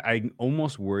like, I'm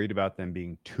almost worried about them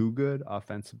being too good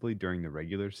offensively during the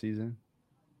regular season,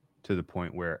 to the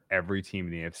point where every team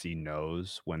in the AFC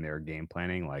knows when they're game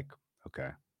planning, like, okay,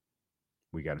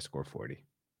 we got to score 40,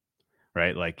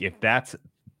 right? Like if that's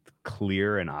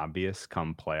clear and obvious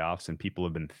come playoffs, and people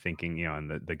have been thinking,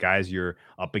 and the guys you're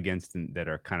up against that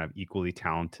are kind of equally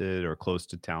talented or close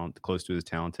to as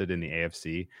talented in the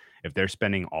AFC, if they're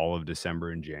spending all of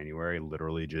December and January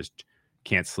literally just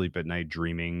can't sleep at night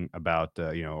dreaming about,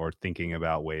 or thinking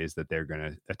about ways that they're going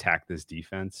to attack this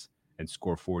defense and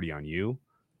score 40 on you,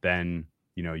 then,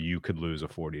 you could lose a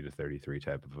 40-33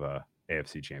 type of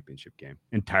AFC championship game.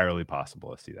 Entirely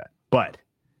possible to see that. But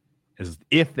is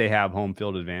if they have home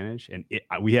field advantage, and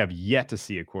we have yet to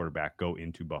see a quarterback go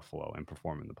into Buffalo and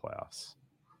perform in the playoffs.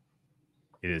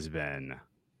 It has been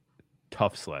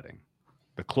tough sledding.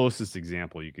 The closest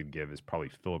example you could give is probably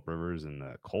Phillip Rivers and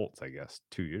the Colts, I guess,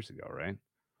 2 years ago, right?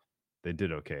 They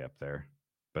did okay up there,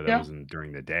 but that wasn't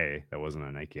during the day. That wasn't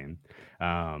a night game.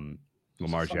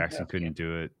 Lamar Jackson couldn't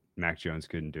do it. Mac Jones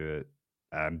couldn't do it.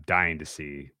 I'm dying to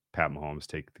see Pat Mahomes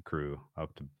take the crew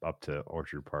up to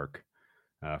Orchard Park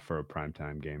for a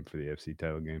primetime game for the AFC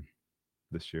title game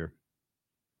this year.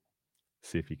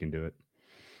 See if he can do it.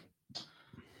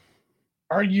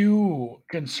 Are you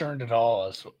concerned at all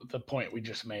as the point we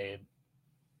just made?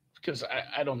 Because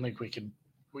I don't think we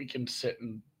can sit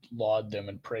and laud them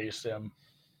and praise them.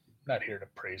 I'm not here to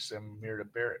praise them.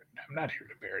 I'm not here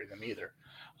to bury them either.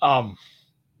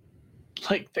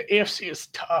 Like the AFC is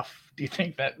tough. Do you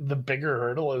think that the bigger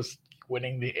hurdle is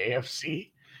winning the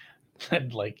AFC?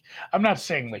 And like, I'm not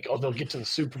saying like, they'll get to the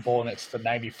Super Bowl and it's the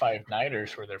 95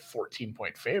 Niners where they're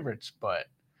 14-point favorites, but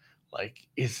Like,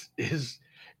 is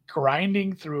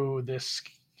grinding through this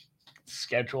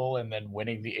schedule and then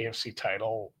winning the AFC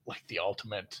title like the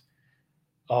ultimate?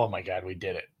 Oh my God, we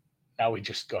did it! Now we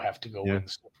just have to go Yeah. win the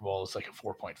Super Bowl as like a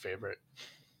 4-point favorite.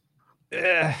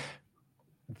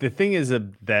 The thing is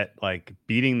that like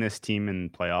beating this team in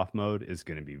playoff mode is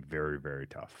going to be very, very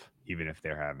tough, even if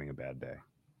they're having a bad day,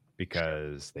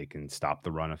 because they can stop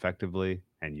the run effectively,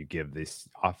 and you give this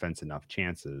offense enough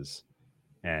chances,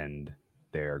 and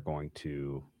they're going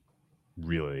to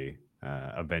really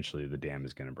eventually the dam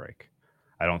is going to break.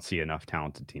 I don't see enough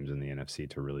talented teams in the NFC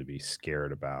to really be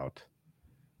scared about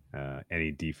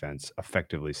any defense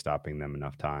effectively stopping them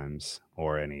enough times,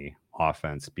 or any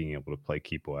offense being able to play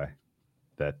keep away,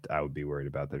 that I would be worried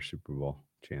about their Super Bowl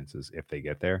chances if they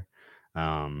get there.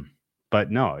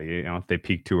 But no, if they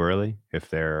peak too early, if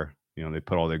they're, they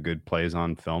put all their good plays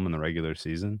on film in the regular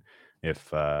season, if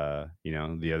the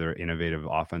other innovative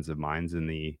offensive minds in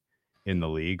the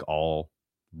league all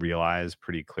realize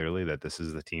pretty clearly that this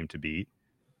is the team to beat,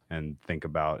 and think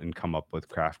about and come up with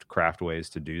craft ways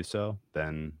to do so,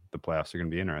 then the playoffs are going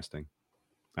to be interesting.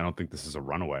 I don't think this is a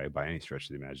runaway by any stretch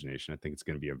of the imagination. I think it's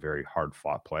going to be a very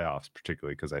hard-fought playoffs,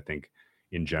 particularly because I think,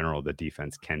 in general, the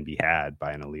defense can be had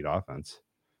by an elite offense.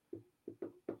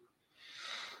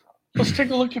 Let's take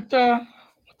a look at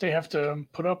what they have to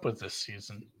put up with this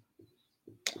season.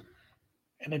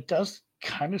 And it does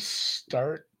kind of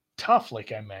start tough,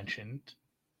 like I mentioned.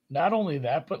 Not only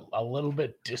that, but a little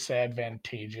bit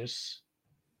disadvantageous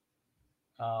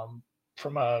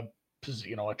from a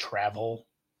travel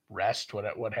rest,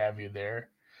 what have you there.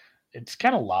 It's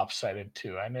kind of lopsided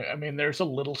too. I mean, there's a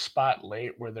little spot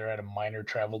late where they're at a minor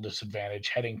travel disadvantage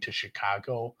heading to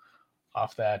Chicago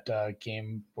off that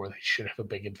game where they should have a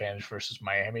big advantage versus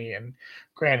Miami. And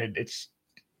granted,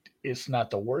 it's not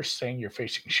the worst thing. You're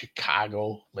facing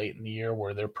Chicago late in the year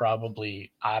where they're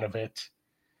probably out of it.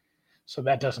 So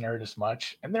that doesn't hurt as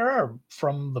much. And there are,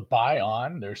 from the bye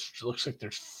on, looks like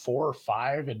there's 4 or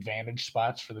 5 advantage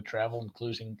spots for the travel,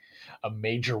 including a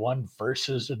major one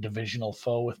versus a divisional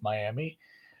foe with Miami.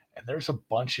 And there's a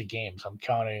bunch of games. I'm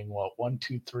counting 1,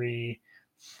 2, 3,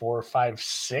 4, 5,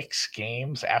 6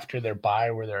 games after their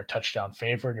bye where they're a touchdown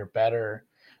favorite or better.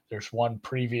 There's 2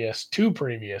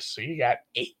 previous. So you got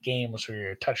 8 games where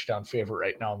you're a touchdown favorite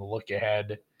right now in the look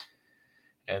ahead.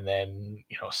 And then,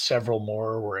 several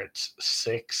more where it's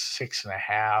 6,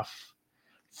 6.5.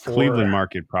 Cleveland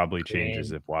market probably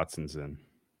changes if Watson's in.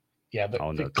 Yeah,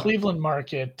 the Cleveland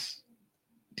market,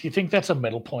 do you think that's a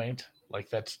middle point? Like,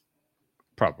 that's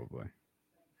probably.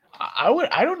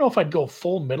 I don't know if I'd go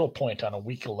full middle point on a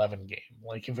week 11 game.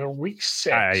 Like, if it were week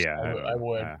 6, I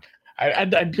would.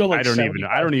 I'd go like I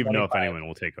don't even know if anyone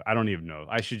will take. I don't even know.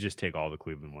 I should just take all the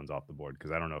Cleveland ones off the board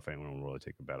because I don't know if anyone will really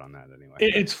take a bet on that anyway.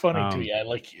 It's funny to me.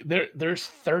 Like there's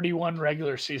 31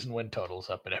 regular season win totals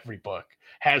up in every book.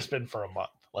 Has been for a month.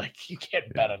 Like, you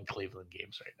can't bet on Cleveland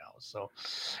games right now. So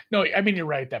no, I mean, you're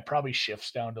right. That probably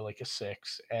shifts down to like a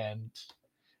 6, and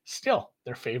still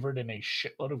they're favored in a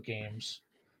shitload of games.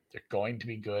 They're going to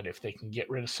be good if they can get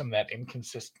rid of some of that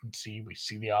inconsistency. We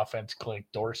see the offense click.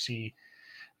 Dorsey,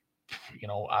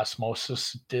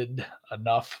 osmosis did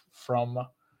enough from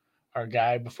our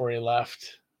guy before he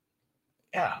left.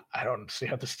 Yeah, I don't see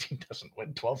how this team doesn't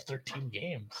win 12, 13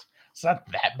 games. It's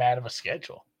not that bad of a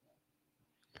schedule.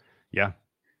 Yeah.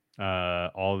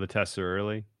 All the tests are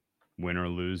early. Win or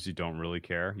lose, you don't really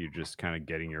care. You're just kind of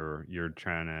getting you're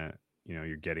trying to,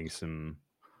 you're getting some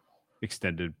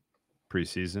extended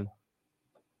preseason.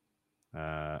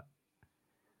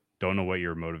 Don't know what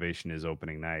your motivation is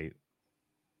opening night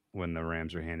when the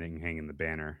Rams are hanging the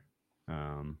banner.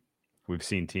 We've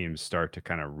seen teams start to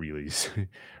kind of really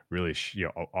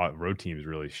road teams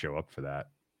really show up for that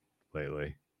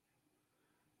lately.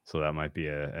 So that might be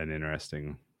an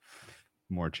interesting,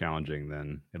 more challenging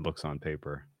than it looks on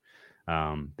paper.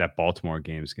 That Baltimore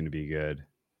game is going to be good.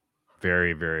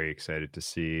 Very, very excited to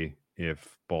see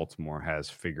if Baltimore has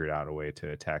figured out a way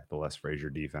to attack the Les Frazier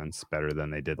defense better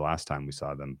than they did last time we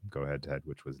saw them go head-to-head,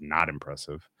 which was not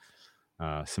impressive.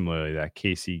 Similarly, that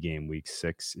KC game, week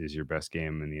 6, is your best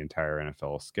game in the entire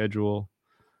NFL schedule.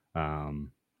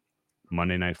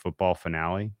 Monday Night Football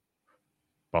finale,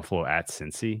 Buffalo at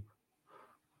Cincy.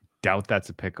 Doubt that's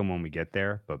a pick 'em when we get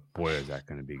there, but boy, is that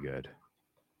going to be good.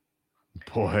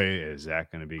 Boy, is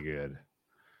that going to be good.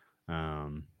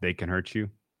 They can hurt you.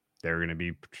 They're going to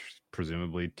be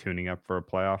presumably tuning up for a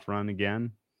playoff run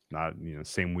again. Not,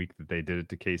 same week that they did it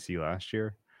to KC last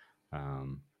year.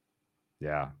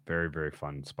 Yeah, very, very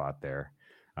fun spot there.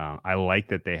 I like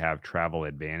that they have travel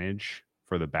advantage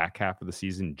for the back half of the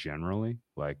season generally.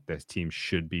 Like, this team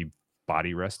should be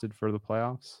body rested for the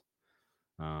playoffs.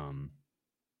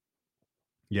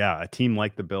 Yeah, a team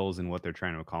like the Bills and what they're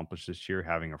trying to accomplish this year,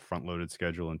 having a front-loaded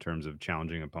schedule in terms of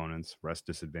challenging opponents, rest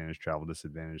disadvantage, travel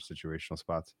disadvantage, situational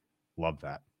spots. Love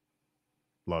that.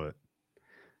 Love it.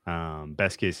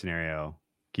 Best case scenario,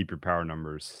 keep your power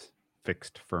numbers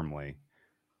fixed firmly.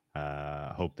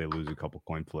 Hope they lose a couple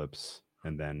coin flips,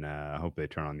 and then hope they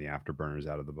turn on the afterburners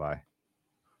out of the bye.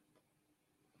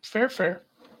 Fair.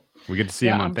 We get to see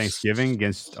them on Thanksgiving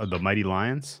against the Mighty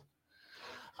Lions.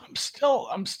 I'm still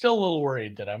a little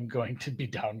worried that I'm going to be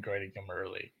downgrading them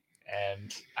early,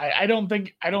 and I don't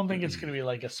think it's going to be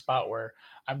like a spot where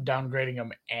I'm downgrading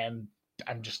them and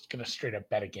I'm just going to straight up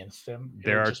bet against them.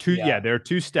 There are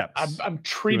two steps. I'm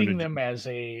treating them as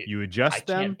you adjust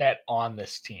them. I can't bet on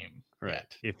this team. Right.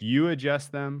 Yet. If you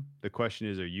adjust them, the question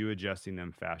is, are you adjusting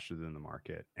them faster than the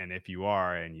market? And if you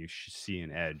are, and you see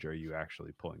an edge, are you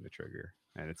actually pulling the trigger?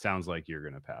 And it sounds like you're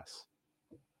going to pass.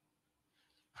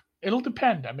 It'll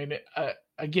depend. I mean,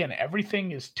 again,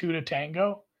 everything is two to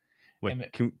tango, and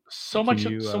so much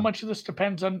of this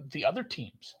depends on the other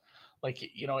teams. Like,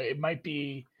 it might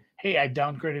be, hey, I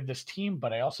downgraded this team,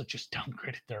 but I also just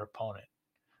downgraded their opponent.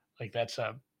 Like, that's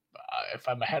if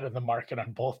I'm ahead of the market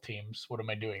on both teams, what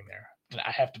am I doing there? I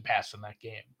have to pass in that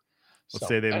game. Let's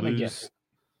say they lose.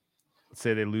 Let's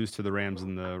say they lose to the Rams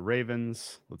and the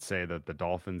Ravens. Let's say that the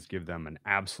Dolphins give them an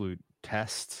absolute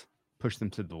test, push them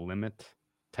to the limit.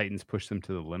 Titans push them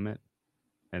to the limit,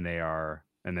 and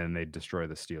then they destroy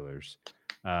the Steelers.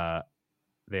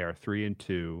 They are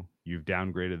 3-2. You've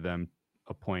downgraded them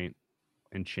a point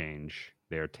and change.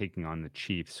 They are taking on the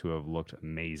Chiefs, who have looked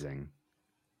amazing.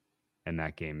 And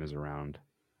that game is around,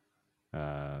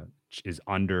 is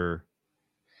under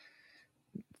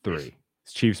 3.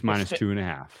 It's Chiefs minus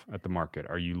 2.5 at the market.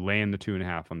 Are you laying the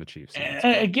 2.5 on the Chiefs?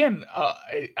 Again,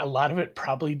 a lot of it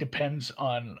probably depends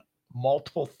on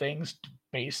multiple things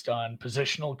based on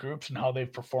positional groups and how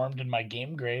they've performed in my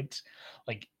game grades.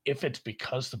 Like, if it's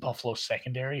because the Buffalo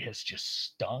secondary has just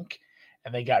stunk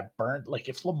and they got burnt, like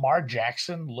if Lamar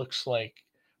Jackson looks like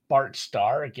Bart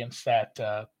Starr against that,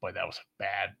 boy, that was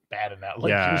bad in that.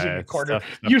 Like,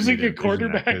 using a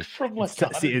quarterback from like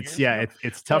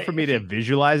it's tough for me to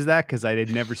visualize that because I had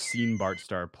never seen Bart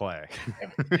Starr play.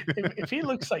 if he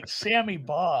looks like Sammy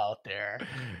Baugh out there.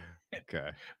 Okay.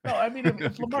 No, I mean,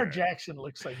 if Lamar Jackson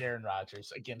looks like Aaron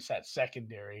Rodgers against that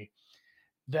secondary,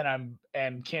 then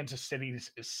Kansas City is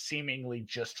seemingly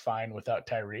just fine without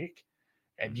Tyreek,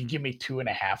 and you give me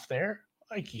 2.5 there.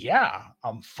 Like, yeah,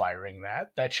 I'm firing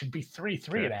that. That should be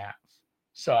 3.5.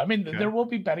 So, I mean, there will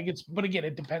be betting. But again,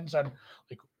 it depends on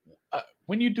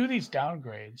when you do these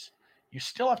downgrades, you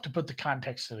still have to put the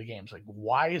context of the games. Like,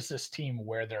 why is this team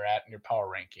where they're at in your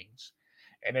power rankings?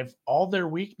 And if all their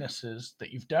weaknesses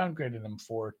that you've downgraded them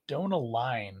for don't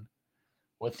align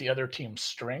with the other team's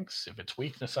strengths, if it's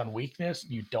weakness on weakness,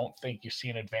 you don't think you see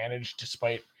an advantage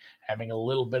despite having a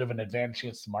little bit of an advantage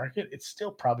against the market, it's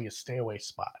still probably a stay away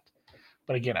spot.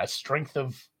 But again, a strength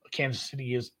of Kansas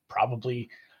City is probably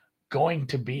going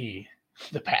to be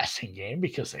the passing game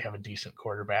because they have a decent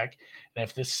quarterback. And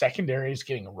if this secondary is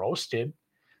getting roasted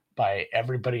by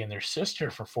everybody and their sister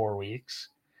for 4 weeks,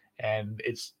 and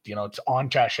it's on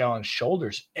Josh Allen's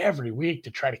shoulders every week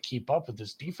to try to keep up with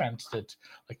this defense that,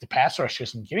 like, the pass rush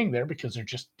isn't getting there because they're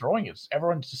just throwing it.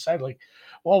 Everyone's decided, like,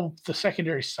 well, the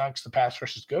secondary sucks, the pass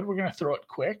rush is good, we're going to throw it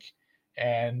quick,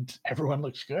 and everyone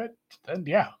looks good. Then,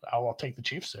 yeah, I'll take the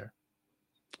Chiefs there.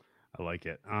 I like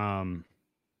it. All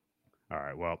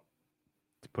right, well,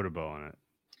 to put a bow on it.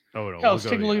 Oh, no. Yeah, let's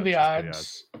take a look at the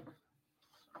odds.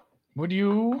 Would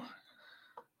you...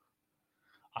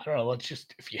 I don't know.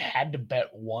 If you had to bet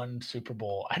one Super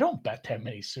Bowl, I don't bet that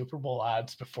many Super Bowl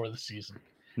odds before the season.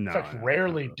 In fact,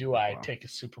 rarely do I take a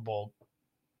Super Bowl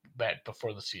bet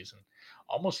before the season.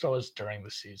 Almost always during the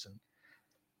season.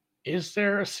 Is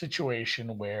there a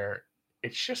situation where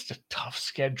it's just a tough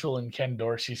schedule and Ken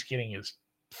Dorsey's getting his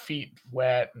feet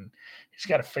wet and he's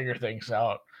got to figure things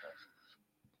out?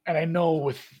 And I know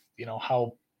with,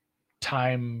 how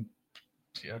time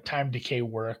decay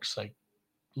works, like,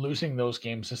 losing those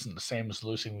games isn't the same as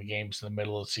losing the games in the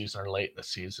middle of the season or late in the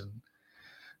season.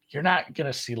 You're not going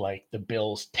to see, like, the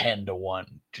Bills 10-1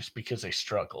 just because they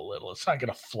struggle a little. It's not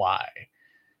going to fly.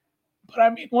 But, I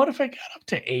mean, what if I got up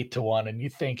to 8-1 and you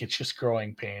think it's just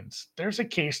growing pains? There's a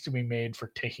case to be made for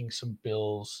taking some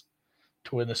Bills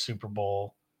to win the Super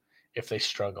Bowl if they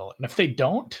struggle. And if they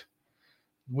don't,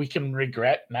 we can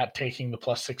regret not taking the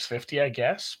plus 650, I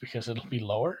guess, because it'll be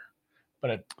lower.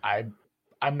 But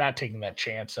I'm not taking that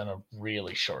chance on a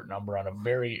really short number on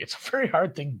it's a very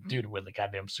hard thing to do to win the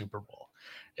goddamn Super Bowl.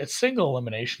 It's single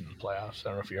elimination in the playoffs. I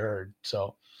don't know if you heard.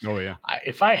 So, oh yeah,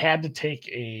 if I had to take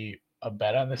a a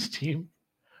bet on this team,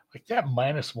 like that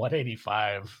minus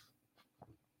 185,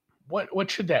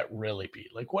 what should that really be?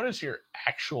 Like, what is your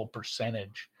actual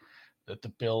percentage that the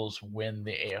Bills win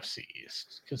the AFC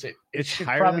East? Because it It's should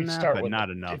higher probably than that, start but with not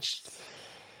enough.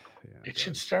 it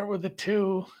should start with a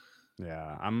 2.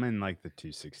 Yeah, I'm in like the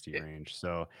 260 range,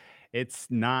 so it's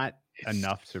not It's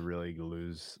enough to really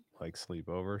lose like sleep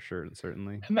over. Sure,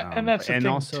 certainly. and that's the And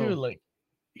thing also, too. Like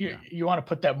yeah, you want to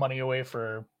put that money away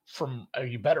from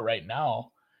you bet it right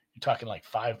now. You're talking like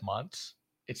 5 months.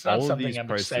 It's not all of something these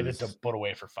I'm excited to prices, put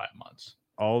away for 5 months.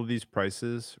 all of these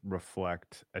prices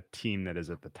reflect a team that is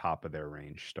at the top of their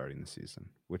range starting the season,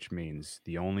 which means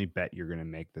the only bet you're going to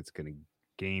make that's going to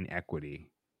gain equity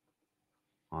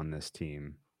on this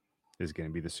team is going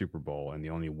to be the Super Bowl. And the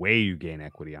only way you gain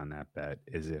equity on that bet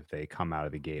is if they come out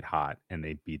of the gate hot and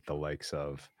they beat the likes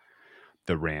of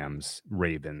the Rams,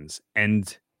 Ravens,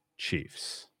 and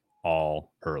Chiefs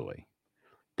all early.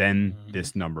 Then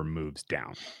this number moves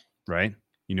down, right?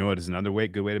 You know what is another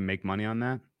good way to make money on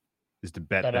that? Is to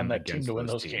bet them on that team against to win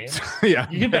those those teams. games. Yeah,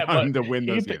 You get that money to win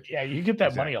those games. you get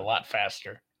that money a Exactly. lot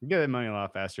faster. You get that money a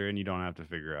lot faster, and you don't have to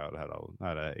figure out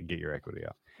how to get your equity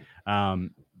out.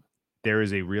 There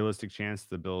is a realistic chance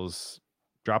the Bills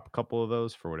drop a couple of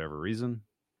those for whatever reason.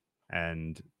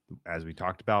 And as we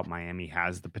talked about, Miami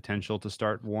has the potential to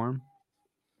start warm.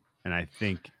 And I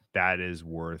think that is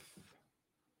worth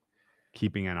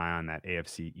keeping an eye on, that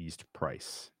AFC East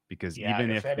price. Because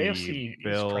even if that the AFC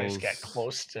Bills price got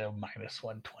close to minus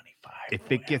 125, if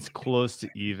it gets close to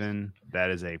even, that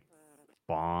is a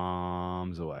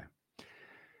bombs away.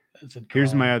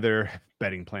 Here's my other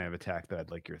betting plan of attack that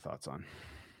I'd like your thoughts on.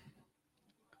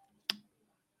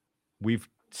 We've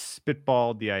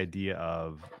spitballed the idea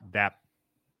of that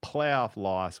playoff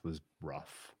loss was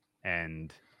rough.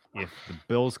 And if the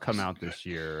Bills come out this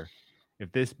year,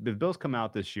 if the Bills come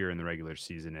out this year in the regular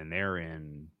season and they're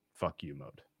in fuck you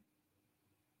mode,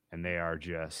 and they are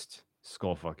just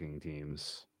skull fucking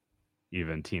teams,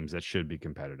 even teams that should be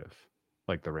competitive,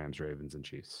 like the Rams, Ravens, and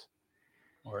Chiefs,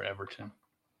 or Everton,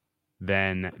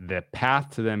 then the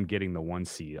path to them getting the 1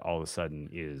 seed all of a sudden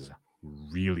is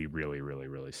really, really, really,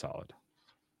 really solid.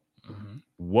 Mm-hmm.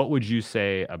 What would you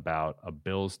say about a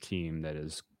Bills team that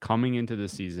is coming into the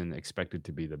season expected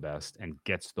to be the best and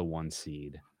gets the 1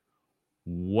 seed?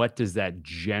 What does that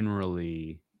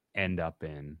generally end up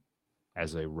in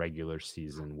as a regular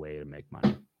season way to make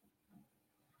money?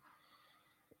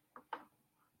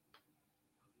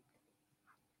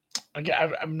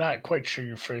 Again, I'm not quite sure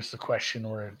you phrased the question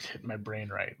where it hit my brain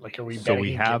right. Like, are we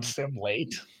betting against them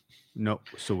late? No.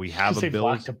 So we have a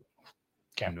Bills.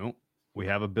 Okay. No, we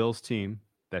have a Bills team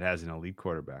that has an elite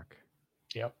quarterback.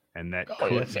 Yep. And that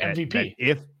it's MVP.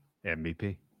 If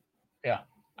MVP. Yeah,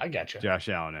 I got you. Josh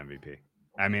Allen MVP.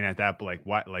 I mean, at that, like,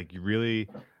 what, like, you really,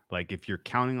 like, if you're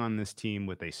counting on this team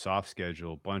with a soft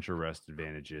schedule, bunch of rest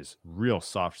advantages, real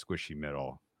soft, squishy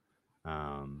middle,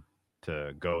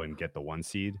 to go and get the 1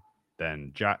 seed,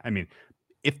 then, I mean,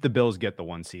 if the Bills get the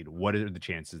 1 seed, what are the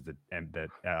chances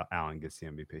that Allen gets the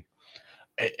MVP?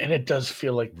 And it does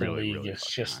feel like the really, league really is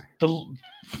just high. the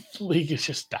league is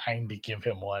just dying to give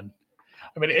him one.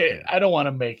 I mean, I don't want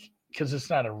to make, because it's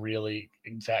not a really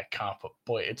exact comp, but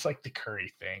boy, it's like the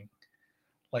Curry thing.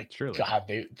 Like, truly.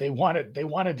 God, they wanted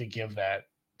to give the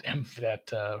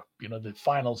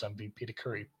finals MVP to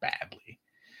Curry badly.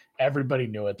 Everybody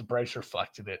knew it. The price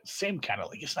reflected it. Same kind of,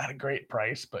 like, it's not a great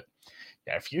price, but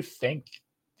yeah, if you think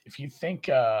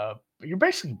you're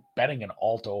basically betting an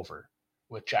alt over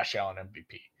with Josh Allen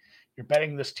MVP. You're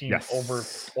betting this team over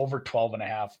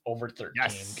 12.5, over 13,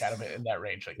 kind of in that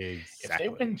range. Like, if they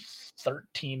win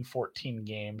 13, 14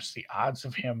 games, the odds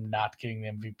of him not getting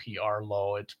the MVP are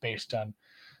low. It's based on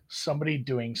somebody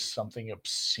doing something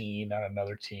obscene on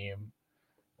another team,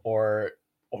 or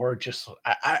just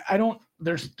I don't.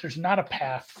 There's not a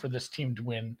path for this team to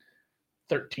win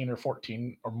 13 or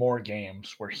 14 or more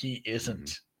games where he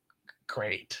isn't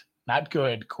great, not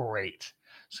good, great.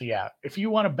 So yeah, if you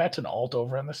want to bet an alt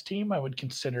over on this team, I would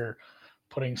consider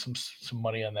putting some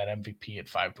money on that MVP at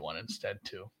 5-1 instead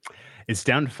too. It's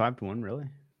down to 5-1, really?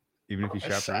 Even if you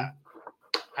shop around?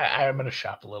 I'm going to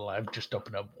shop a little. I've just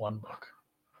opened up one book.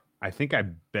 I think I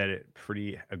bet it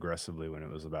pretty aggressively when it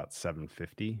was about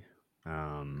 750,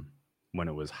 when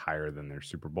it was higher than their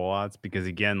Super Bowl odds. Because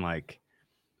again, like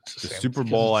the Super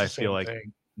Bowl, I feel like,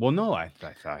 well, no, I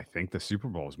think the Super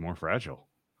Bowl is more fragile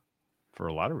for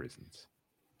a lot of reasons.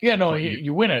 Yeah, no,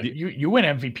 you win it. You win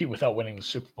MVP without winning the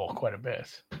Super Bowl quite a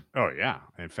bit. Oh yeah.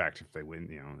 In fact, if they win,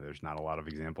 there's not a lot of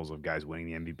examples of guys winning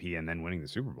the MVP and then winning the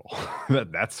Super Bowl.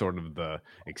 That's sort of the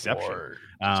exception.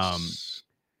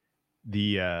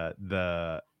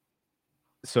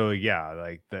 So yeah,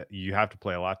 like that you have to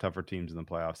play a lot tougher teams in the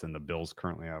playoffs than the Bills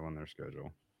currently have on their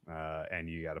schedule. And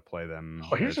you got to play them Oh,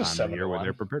 at a here's a time of the year where 7-1.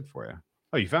 they're prepared for you.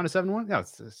 Oh, you found a 7-1? Yeah,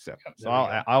 it's 7. Yep, So there we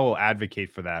go. I will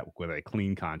advocate for that with a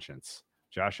clean conscience.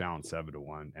 Josh Allen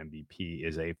 7-1 MVP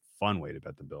is a fun way to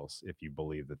bet the Bills if you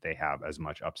believe that they have as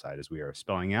much upside as we are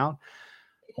spelling out.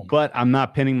 But I'm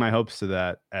not pinning my hopes to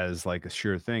that as like a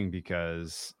sure thing,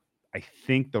 because I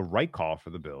think the right call for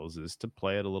the Bills is to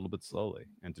play it a little bit slowly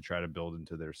and to try to build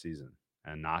into their season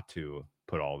and not to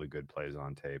put all the good plays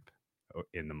on tape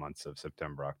in the months of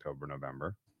September, October,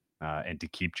 November, and to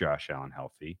keep Josh Allen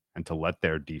healthy and to let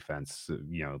their defense,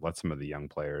 let some of the young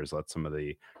players, let some of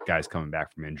the guys coming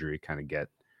back from injury kind of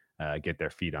get their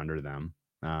feet under them.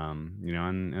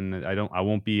 And I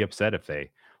won't be upset if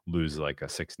they lose like a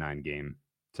 6-9 game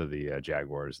to the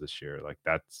Jaguars this year. Like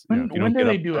that's if you When don't do get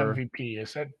they up do for, MVP?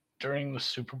 Is that during the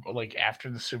Super Bowl, like after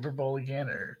the Super Bowl again,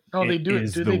 or no? They it do it.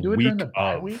 is Do the they do it during week the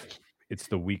bye of. week? It's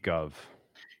the week of.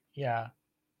 Yeah.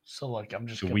 So like, I'm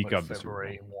just The gonna week put of the Super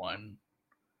February Bowl. 1.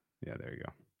 Yeah, there you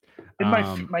go. In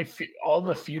my all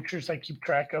the futures I keep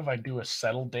track of, I do a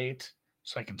settle date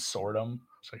so I can sort them,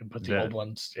 so I can put the old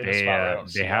ones in a spot where I don't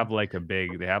see they have them. like a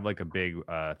big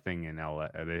thing in LA.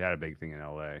 They had a big thing in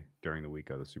LA during the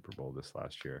week of the Super Bowl this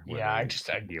last year. Yeah, I the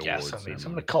guess award on these. I'm ceremony.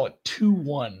 gonna call it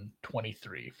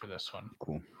 2-1-23 for this one.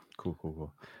 Cool.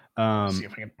 See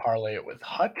if I can parlay it with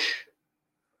Hutch.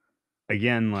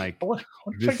 Again, like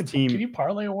this team. Can you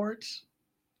parlay awards?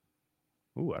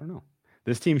 Ooh, I don't know.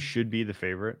 This team should be the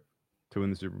favorite to win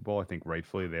the Super Bowl. I think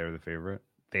rightfully they're the favorite.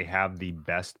 They have the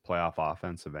best playoff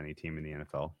offense of any team in the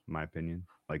NFL, in my opinion.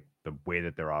 Like the way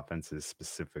that their offense is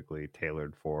specifically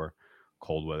tailored for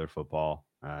cold weather football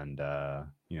and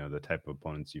the type of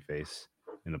opponents you face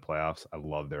in the playoffs. I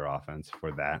love their offense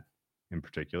for that in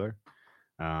particular.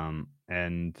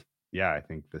 And yeah, I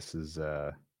think this is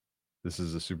a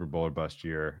Super Bowl or bust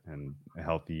year and a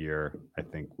healthy year. I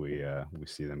think we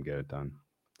see them get it done.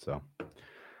 So,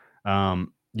 what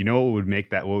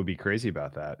would be crazy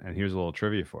about that? And here's a little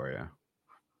trivia for you.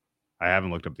 I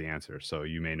haven't looked up the answer, so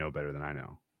you may know better than I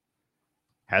know.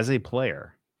 Has a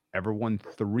player ever won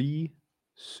 3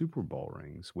 Super Bowl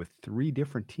rings with 3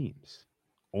 different teams?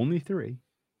 Only 3,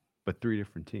 but 3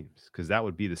 different teams, because that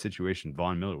would be the situation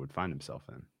Von Miller would find himself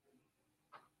in.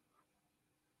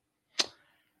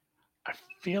 I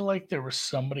feel like there was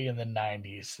somebody in the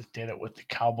 90s that did it with the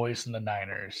Cowboys and the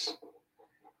Niners.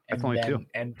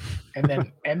 And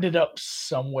then ended up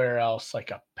somewhere else,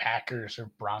 like a Packers or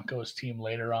Broncos team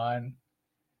later on.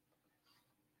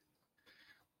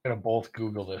 I'm gonna both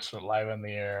Google this live in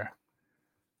the air.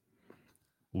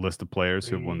 List of players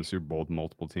who have won the Super Bowl with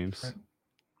multiple teams.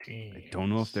 I don't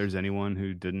know if there's anyone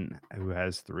who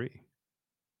has 3.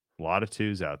 A lot of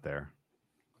 2s out there.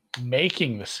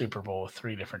 Making the Super Bowl with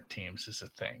 3 different teams is a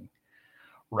thing.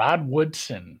 Rod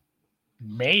Woodson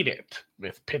made it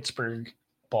with Pittsburgh,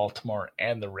 Baltimore,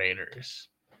 and the Raiders.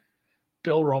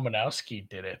 Bill Romanowski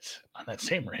did it on that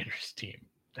same Raiders team.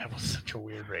 That was such a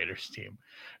weird Raiders team.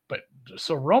 But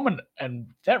so Roman and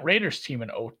that Raiders team in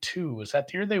 2002, was that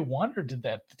the year they won, or did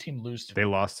the team lose to? They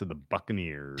lost to the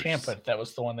Buccaneers. Tampa. That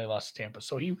was the one they lost to Tampa.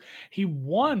 So he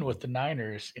won with the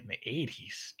Niners in the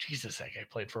 80s. Jesus, that guy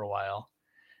played for a while.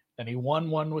 Then he won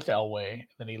one with Elway.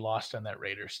 Then he lost on that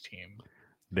Raiders team.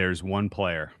 There's one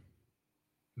player.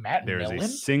 There's a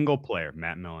single player,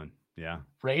 Matt Millen. Yeah.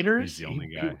 Raiders. He's the only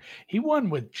guy. He won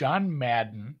with John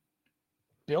Madden,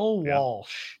 Bill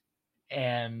Walsh,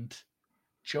 and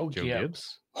Joe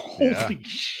Gibbs. Holy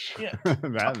shit!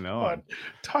 Matt Millen.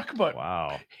 Talk about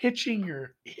wow. hitching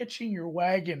your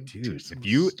wagon to some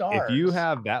stars. If you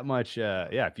have that much,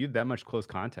 if you have that much close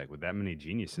contact with that many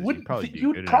geniuses, you'd probably be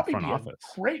good in the front office.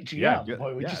 Great GM. Yeah,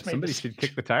 Boy, somebody should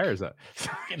kick the tires on.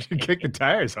 Kick the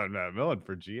tires on Matt Millen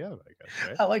for GM. I guess.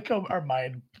 Right? I like how our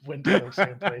mind went to the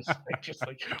same place.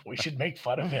 Like we should make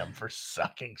fun of him for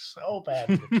sucking so bad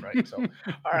in Detroit. So,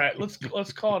 all right, let's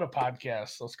call it a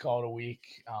podcast. Let's call it a week.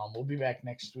 We'll be back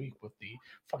next week with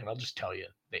I'll just tell you,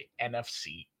 the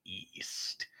NFC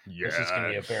East. Yes. This is going to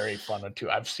be a very fun one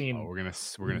too. I've seen we're gonna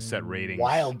set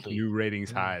ratings, new ratings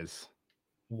highs,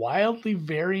 wildly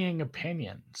varying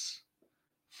opinions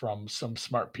from some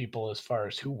smart people as far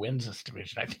as who wins this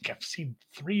division. I think I've seen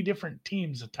 3 different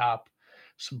teams atop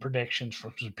some predictions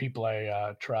from some people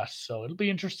I trust. So it'll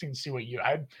be interesting to see what we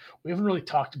haven't really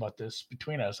talked about this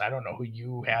between us. I don't know who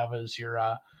you have as your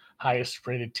highest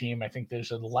rated team. I think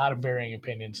there's a lot of varying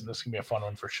opinions, and this can be a fun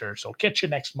one for sure. So catch you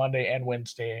next Monday and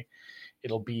Wednesday.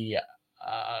 It'll be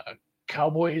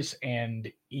Cowboys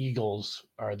and Eagles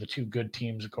are the 2 good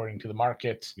teams according to the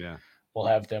market. Yeah. We'll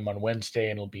have them on Wednesday,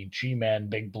 and it'll be G-Man,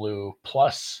 Big Blue,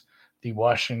 plus the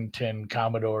Washington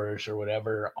Commodores or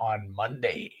whatever on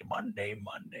Monday.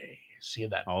 See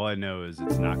that? All I know is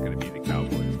it's not going to be the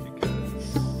Cowboys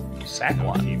because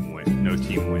Saquon. no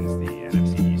team wins the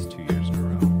NFC East 2 years in a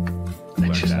row.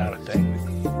 That's just not a thing.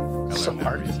 I It's so learned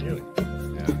hard that to do.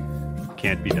 Yeah,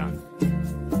 can't be done.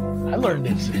 I learned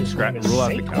his name is Rule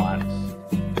out the Saquon. Cowboys.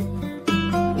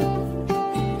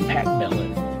 Pat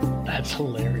Millen. That's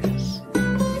hilarious.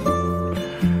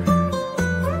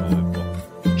 Unbelievable.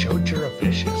 Joe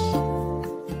Jurafishis.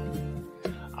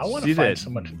 I want See to find that,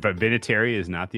 someone. but Vinatieri is not the